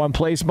protection in one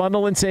place.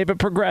 Bundle and save at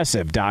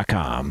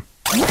Progressive.com.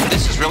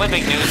 This is really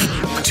big news.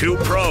 Two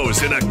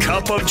pros and a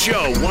cup of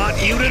Joe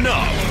want you to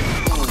know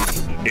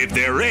if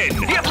they're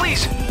in. Yeah,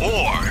 please.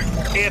 Or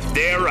if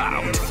they're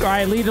out. All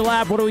right, lead the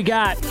lap. What do we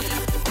got?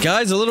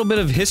 Guys, a little bit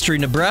of history.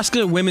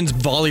 Nebraska women's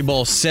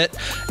volleyball set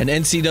an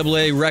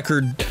NCAA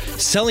record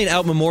selling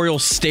out Memorial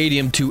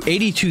Stadium to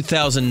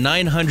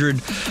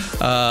 82,900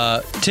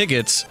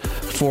 tickets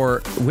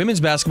for women's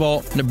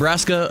basketball.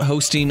 Nebraska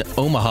hosting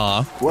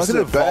Omaha. Was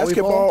it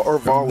basketball or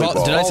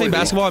volleyball? Did I say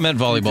basketball? I meant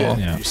volleyball.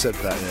 Yeah. You said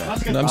that, yeah.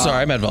 I'm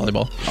sorry, I meant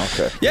volleyball.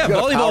 Okay. Yeah, you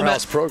got volleyball. A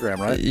powerhouse program,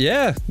 right?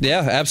 Yeah,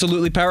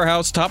 absolutely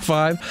powerhouse, top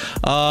 5.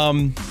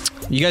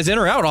 You guys in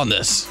or out on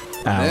this?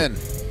 In.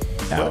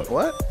 Out.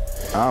 What?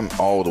 I'm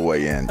all the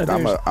way in.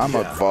 I'm a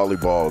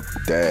volleyball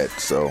dad,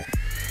 so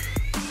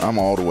I'm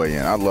all the way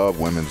in. I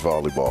love women's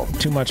volleyball.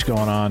 Too much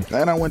going on.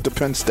 And I went to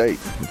Penn State,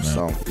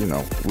 so,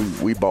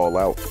 we ball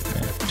out.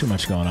 Yeah, too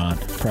much going on.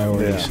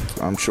 Priorities.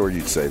 Yeah, I'm sure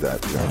you'd say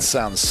that, John. That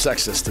sounds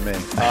sexist to me.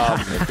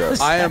 It does.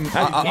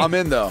 I'm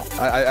in, though.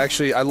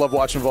 I love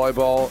watching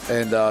volleyball,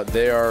 and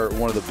they are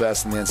one of the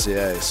best in the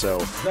NCAA. So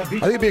I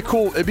think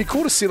it'd be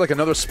cool to see, like,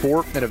 another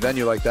sport in a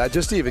venue like that,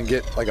 just to even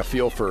get, like, a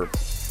feel for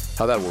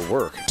how that would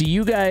work. Do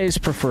you guys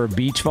prefer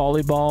beach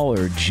volleyball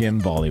or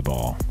gym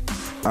volleyball?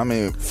 I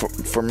mean,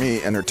 for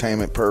me,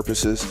 entertainment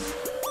purposes,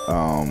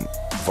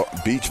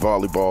 beach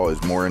volleyball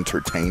is more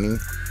entertaining.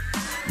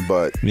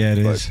 But yeah, it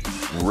is.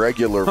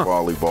 Regular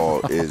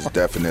volleyball is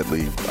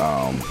definitely.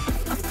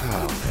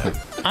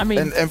 I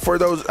mean, and for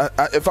those,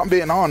 if I'm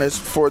being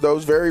honest, for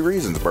those very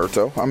reasons,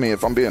 Berto. I mean,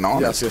 if I'm being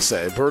honest, yeah, I was gonna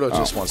say, Berto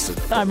just wants to.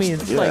 I mean,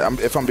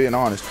 if I'm being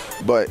honest,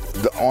 but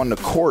on the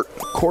court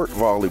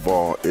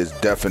volleyball is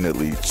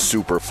definitely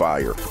super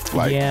fire.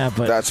 Like,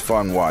 but that's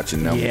fun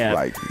watching them. Yeah.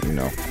 Like,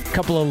 a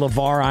couple of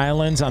LaVar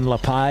Islands on La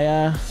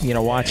Playa.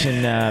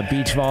 Watching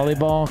beach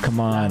volleyball. Come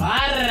on.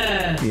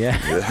 Yeah.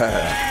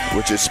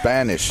 Which is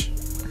Spanish.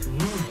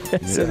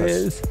 Yes, it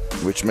is.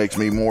 Which makes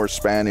me more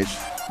Spanish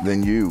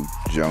than you,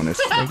 Jonas.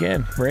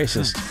 Again,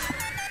 racist.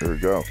 Here we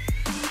go.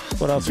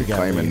 What else we got?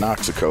 Claiming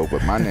Noxico,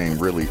 but my name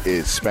really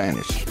is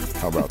Spanish.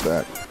 How about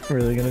that?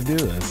 Really going to do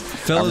this?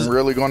 Fellas, I'm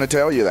really going to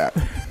tell you that.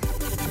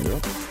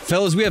 Yep.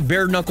 Fellas, we have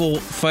Bare Knuckle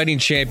Fighting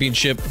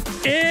Championship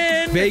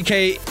in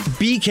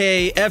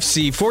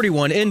BKFC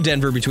 41 in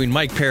Denver between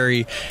Mike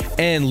Perry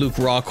and Luke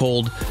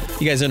Rockhold.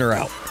 You guys in or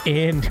out?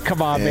 In.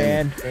 Come on,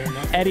 man.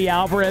 Eddie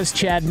Alvarez,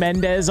 Chad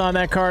Mendez on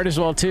that card as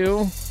well,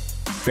 too.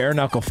 Bare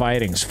Knuckle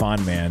Fighting's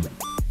fun, man.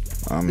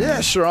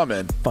 Yeah, sure, I'm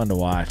in. Fun to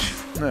watch.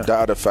 Yeah.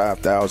 Dada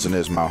 5000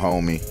 is my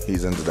homie.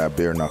 He's into that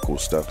bare knuckle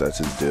stuff. That's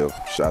his deal.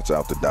 Shouts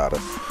out to Dada.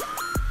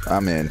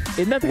 I'm in.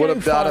 Isn't that the guy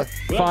who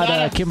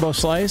fought Kimbo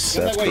Slice?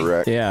 That's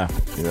correct. Yeah.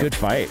 Good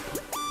fight.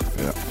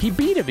 Yeah. He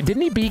beat him.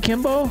 Didn't he beat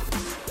Kimbo?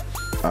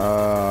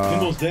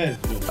 Kimbo's dead.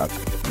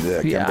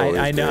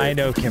 I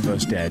know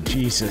Kimbo's dead.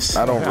 Jesus.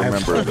 I don't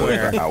remember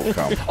the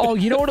outcome. Oh,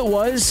 you know what it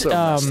was? So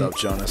messed up,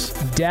 Jonas.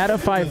 Dada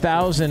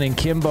 5000 and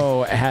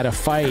Kimbo had a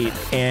fight,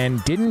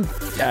 and didn't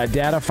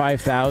Dada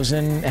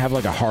 5000 have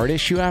like a heart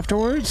issue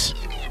afterwards?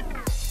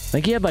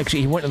 Like he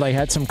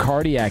had some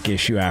cardiac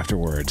issue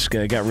afterwards.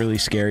 It got really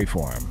scary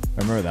for him.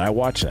 I remember that. I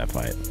watched that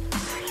fight.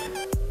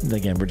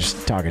 Again, we're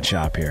just talking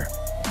shop here.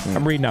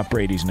 I'm reading up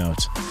Brady's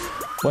notes.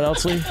 What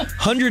else, Lee?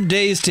 100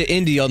 Days to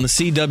Indy on the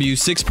CW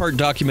 6-part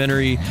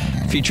documentary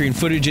featuring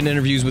footage and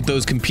interviews with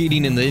those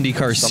competing in the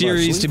IndyCar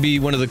series to be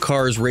one of the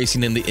cars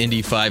racing in the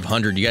Indy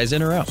 500. You guys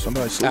in or out?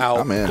 Somebody sleep. Out.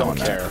 I'm in Don't on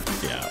care.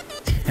 that. Yeah.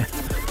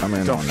 I'm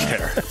in Don't on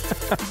care.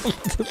 that.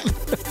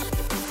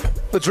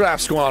 The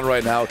draft's going on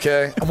right now,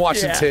 okay? I'm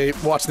watching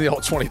tape, watching the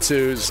old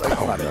 22s.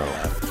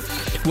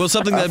 Well,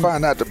 something that I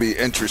find that to be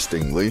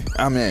interesting, Lee.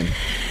 I'm in.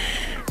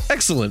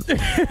 Excellent.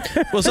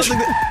 Well,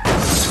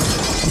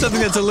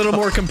 something that's a little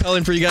more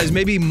compelling for you guys,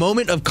 maybe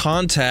Moment of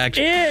Contact.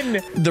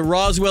 In the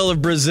Roswell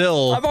of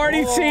Brazil. I've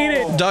already seen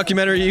it.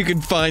 Documentary you can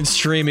find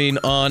streaming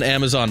on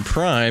Amazon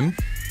Prime.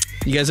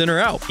 You guys in or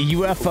out?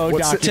 UFO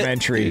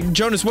documentary.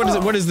 Jonas,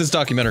 what is this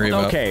documentary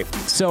about? Okay,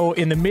 so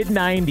in the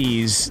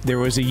mid-'90s, there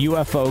was a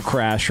UFO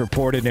crash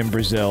reported in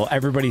Brazil.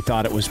 Everybody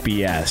thought it was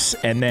BS.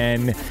 And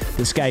then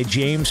this guy,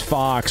 James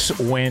Fox,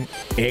 went,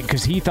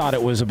 because he thought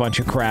it was a bunch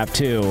of crap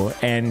too,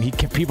 and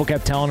people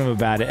kept telling him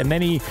about it. And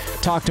then he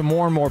talked to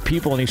more and more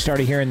people, and he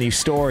started hearing these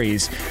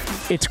stories.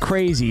 It's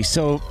crazy.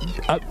 So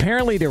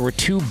apparently there were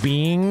two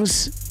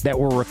beings that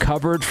were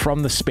recovered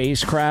from the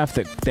spacecraft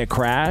that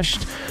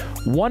crashed.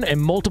 One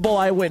and multiple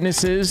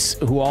eyewitnesses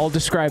who all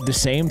described the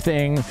same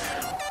thing.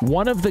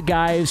 One of the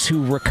guys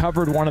who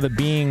recovered one of the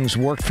beings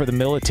worked for the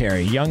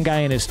military, young guy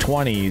in his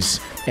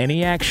 20s, and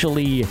he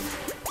actually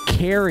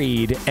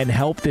carried and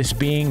helped this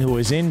being who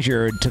was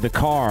injured to the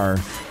car.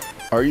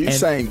 Are you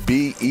saying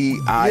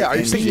B-E-I-N-G? Yeah, are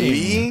you saying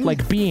being?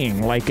 Like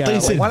being. Like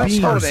why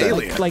not call it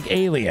alien? Like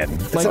alien.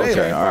 It's like, an alien.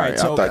 Okay, all right.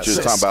 So, I thought you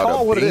were talking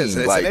about a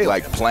bean,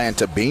 like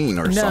plant a bean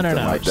or something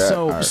like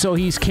that. So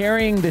he's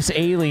carrying this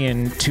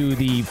alien to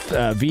the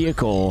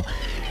vehicle.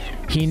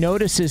 He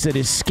notices that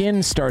his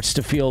skin starts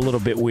to feel a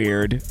little bit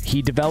weird.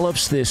 He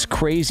develops this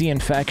crazy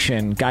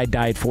infection. Guy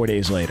died 4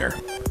 days later.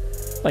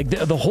 Like,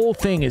 the whole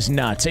thing is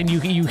nuts. And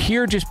you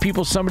hear just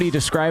somebody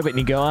describe it, and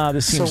you go,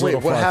 this seems a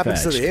little far-fetched. What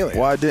happens to the alien?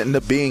 Why didn't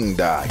the being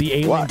die? The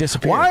alien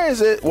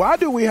disappeared. Why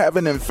do we have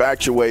an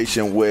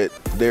infatuation with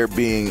there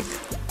being,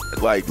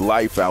 like,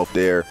 life out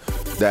there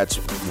that's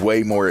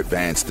way more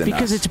advanced than us?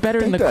 Because it's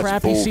better than the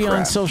crap you see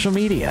on social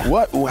media.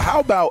 How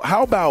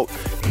about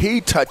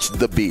he touched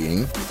the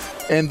being,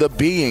 and the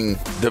being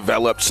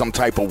developed some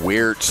type of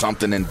weird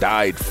something and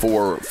died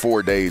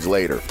 4 days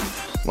later?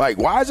 Like,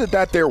 why is it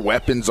that their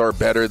weapons are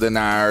better than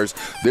ours?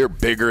 They're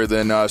bigger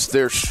than us.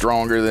 They're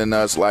stronger than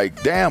us.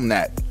 Like, damn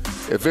that.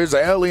 If there's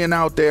an alien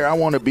out there, I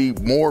want to be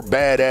more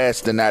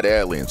badass than that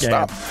alien.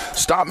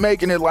 Stop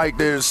making it like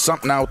there's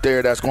something out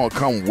there that's going to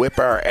come whip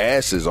our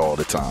asses all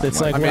the time. It's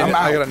I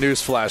got a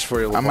news flash for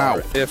you, LaVar. I'm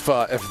out.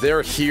 If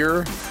they're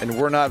here and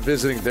we're not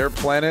visiting their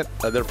planet,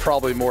 they're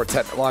probably more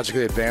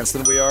technologically advanced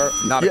than we are.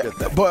 Not a good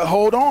thing. But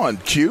hold on,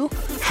 Q.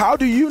 How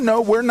do you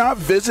know we're not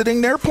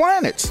visiting their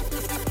planets?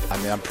 I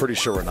mean, I'm pretty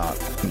sure we're not.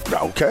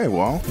 Okay,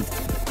 well,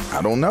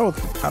 I don't know.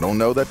 I don't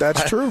know that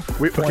that's true.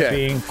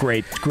 Being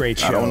great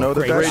show. I don't know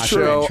that Great that's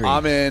show. true.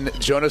 I'm in.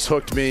 Jonas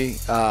hooked me.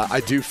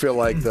 I do feel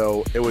like,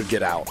 though, it would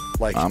get out.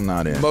 Like, I'm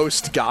not in.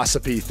 Most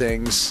gossipy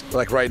things,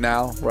 like right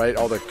now, right?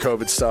 All the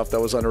COVID stuff that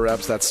was under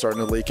wraps, that's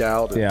starting to leak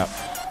out. And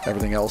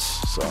everything else,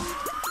 so.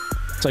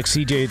 It's like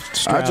C.J.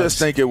 Stroud's I just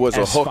think it was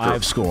a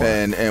hooker, score.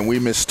 and we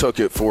mistook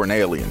it for an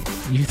alien.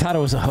 You thought it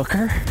was a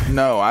hooker?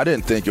 No, I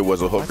didn't think it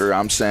was a hooker.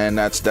 I'm saying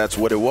that's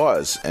what it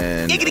was,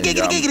 and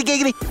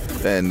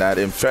that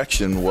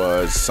infection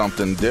was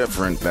something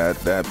different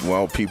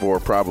that people are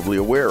probably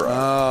aware of.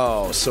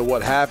 Oh, so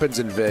what happens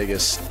in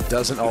Vegas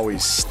doesn't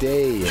always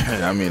stay.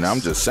 I mean,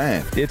 I'm just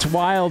saying. It's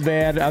wild,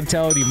 man. I'm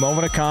telling you,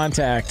 moment of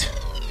contact.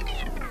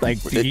 Like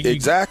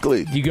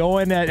exactly. You go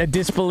in a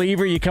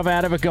disbeliever, you come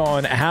out of it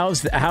going, how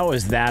is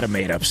that a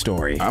made-up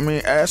story? I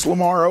mean, ask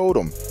Lamar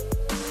Odom.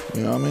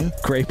 You know what I mean?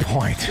 Great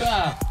point.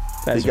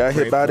 He got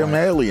hit by them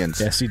aliens.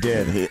 Yes, he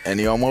did. And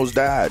he almost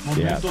died.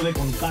 Yeah.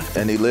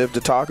 And he lived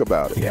to talk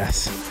about it.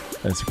 Yes.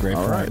 That's a great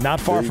point. Right. Not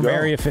far from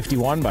Area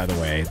 51, by the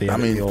way. I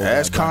mean,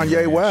 ask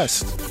Kanye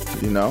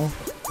West, you know.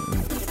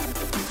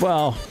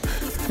 Well.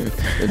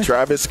 And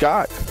Travis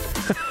Scott.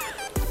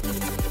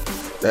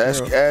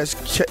 Ask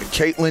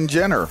Caitlyn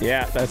Jenner.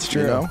 Yeah, that's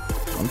true. You know,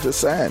 I'm just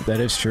saying.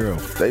 That is true.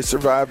 They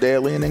survived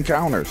alien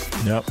encounters.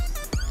 Yep,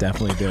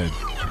 definitely did.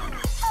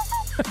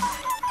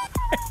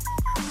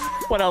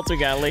 What else we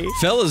got, Lee?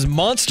 Fellas,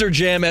 Monster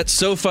Jam at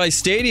SoFi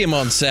Stadium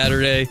on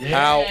Saturday.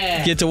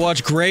 Yeah. Get to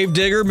watch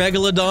Gravedigger,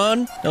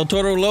 Megalodon, El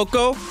Toro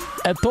Loco.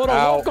 El Toro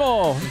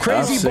Loco,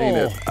 Crazy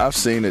Bowl. I've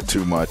seen it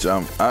too much.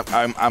 I'm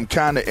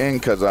kind of in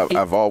because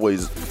I've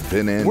always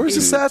been in. Where's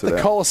this at? The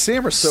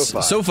Coliseum or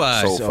SoFi? SoFi.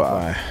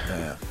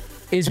 Yeah.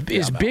 Is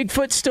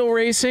Bigfoot still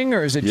racing,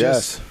 or is it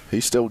just? Yes, he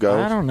still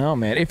goes. I don't know,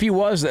 man. If he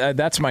was,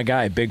 that's my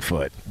guy,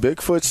 Bigfoot.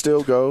 Bigfoot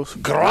still goes.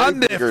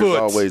 Grande Foot.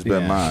 Always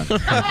been mine.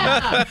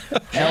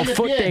 El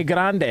Fute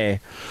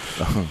Grande.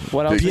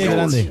 What else?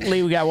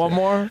 Lee, we got one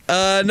more?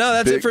 No,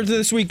 that's it for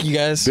this week, you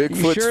guys.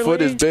 Bigfoot's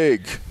foot is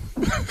big.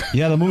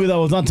 Yeah, the movie that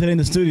was on today in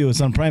the studio.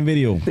 It's on Prime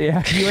Video.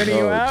 Yeah, you in or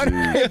you out?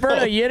 Hey,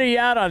 Berto, you in or you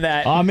out on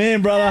that? I'm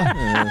in, brother.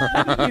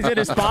 He's in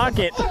his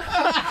pocket.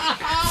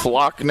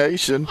 Flock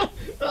Nation.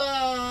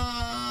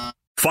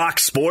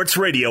 Fox Sports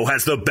Radio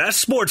has the best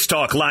sports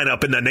talk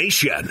lineup in the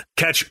nation.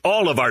 Catch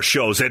all of our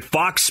shows at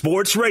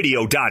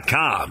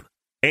foxsportsradio.com.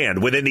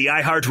 And within the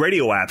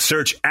iHeartRadio app,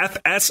 search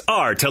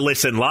FSR to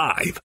listen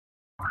live.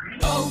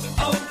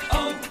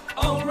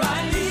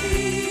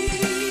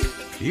 O'Reilly.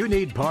 You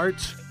need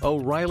parts?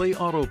 O'Reilly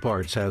Auto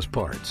Parts has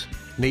parts.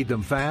 Need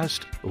them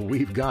fast?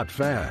 We've got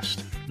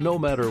fast. No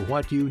matter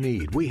what you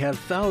need, we have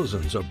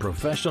thousands of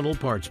professional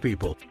parts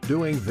people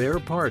doing their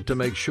part to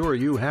make sure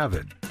you have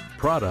it.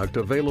 Product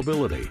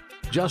availability.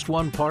 Just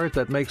one part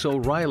that makes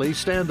O'Reilly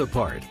stand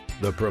apart.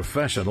 The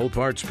professional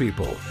parts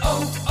people.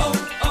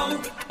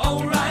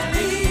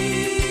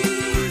 O'Reilly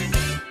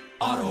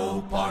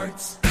Auto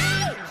Parts.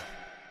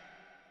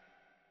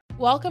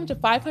 Welcome to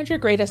 500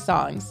 Greatest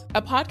Songs,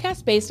 a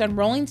podcast based on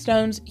Rolling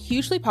Stone's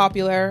hugely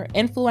popular,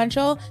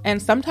 influential,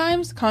 and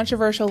sometimes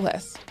controversial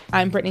list.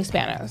 I'm Brittany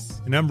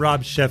Spanos. And I'm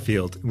Rob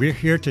Sheffield. We're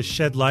here to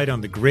shed light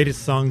on the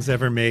greatest songs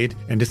ever made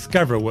and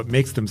discover what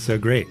makes them so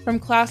great. From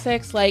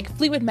classics like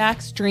Fleetwood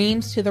Mac's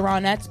Dreams to the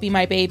Ronettes' Be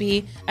My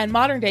Baby, and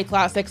modern-day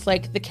classics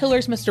like The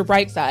Killer's Mr.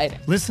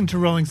 Brightside. Listen to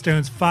Rolling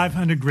Stone's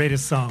 500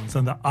 Greatest Songs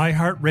on the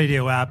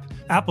iHeartRadio app,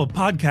 Apple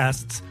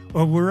Podcasts,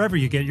 or wherever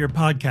you get your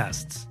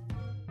podcasts.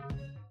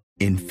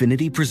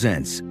 Infinity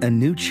presents a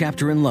new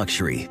chapter in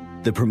luxury,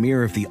 the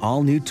premiere of the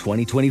all-new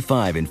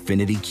 2025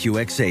 Infinity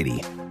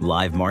QX80,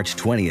 live March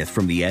 20th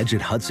from the Edge at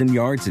Hudson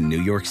Yards in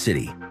New York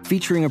City,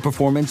 featuring a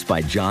performance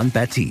by John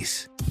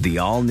Batiste. The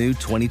all-new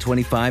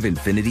 2025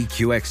 Infinity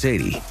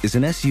QX80 is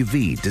an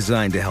SUV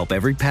designed to help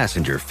every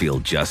passenger feel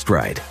just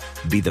right.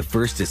 Be the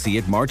first to see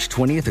it March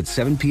 20th at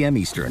 7 p.m.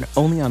 Eastern,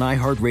 only on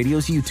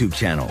iHeartRadio's YouTube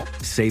channel.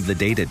 Save the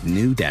date at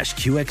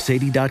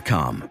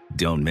new-QX80.com.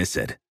 Don't miss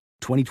it.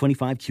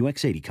 2025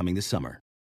 QX80 coming this summer.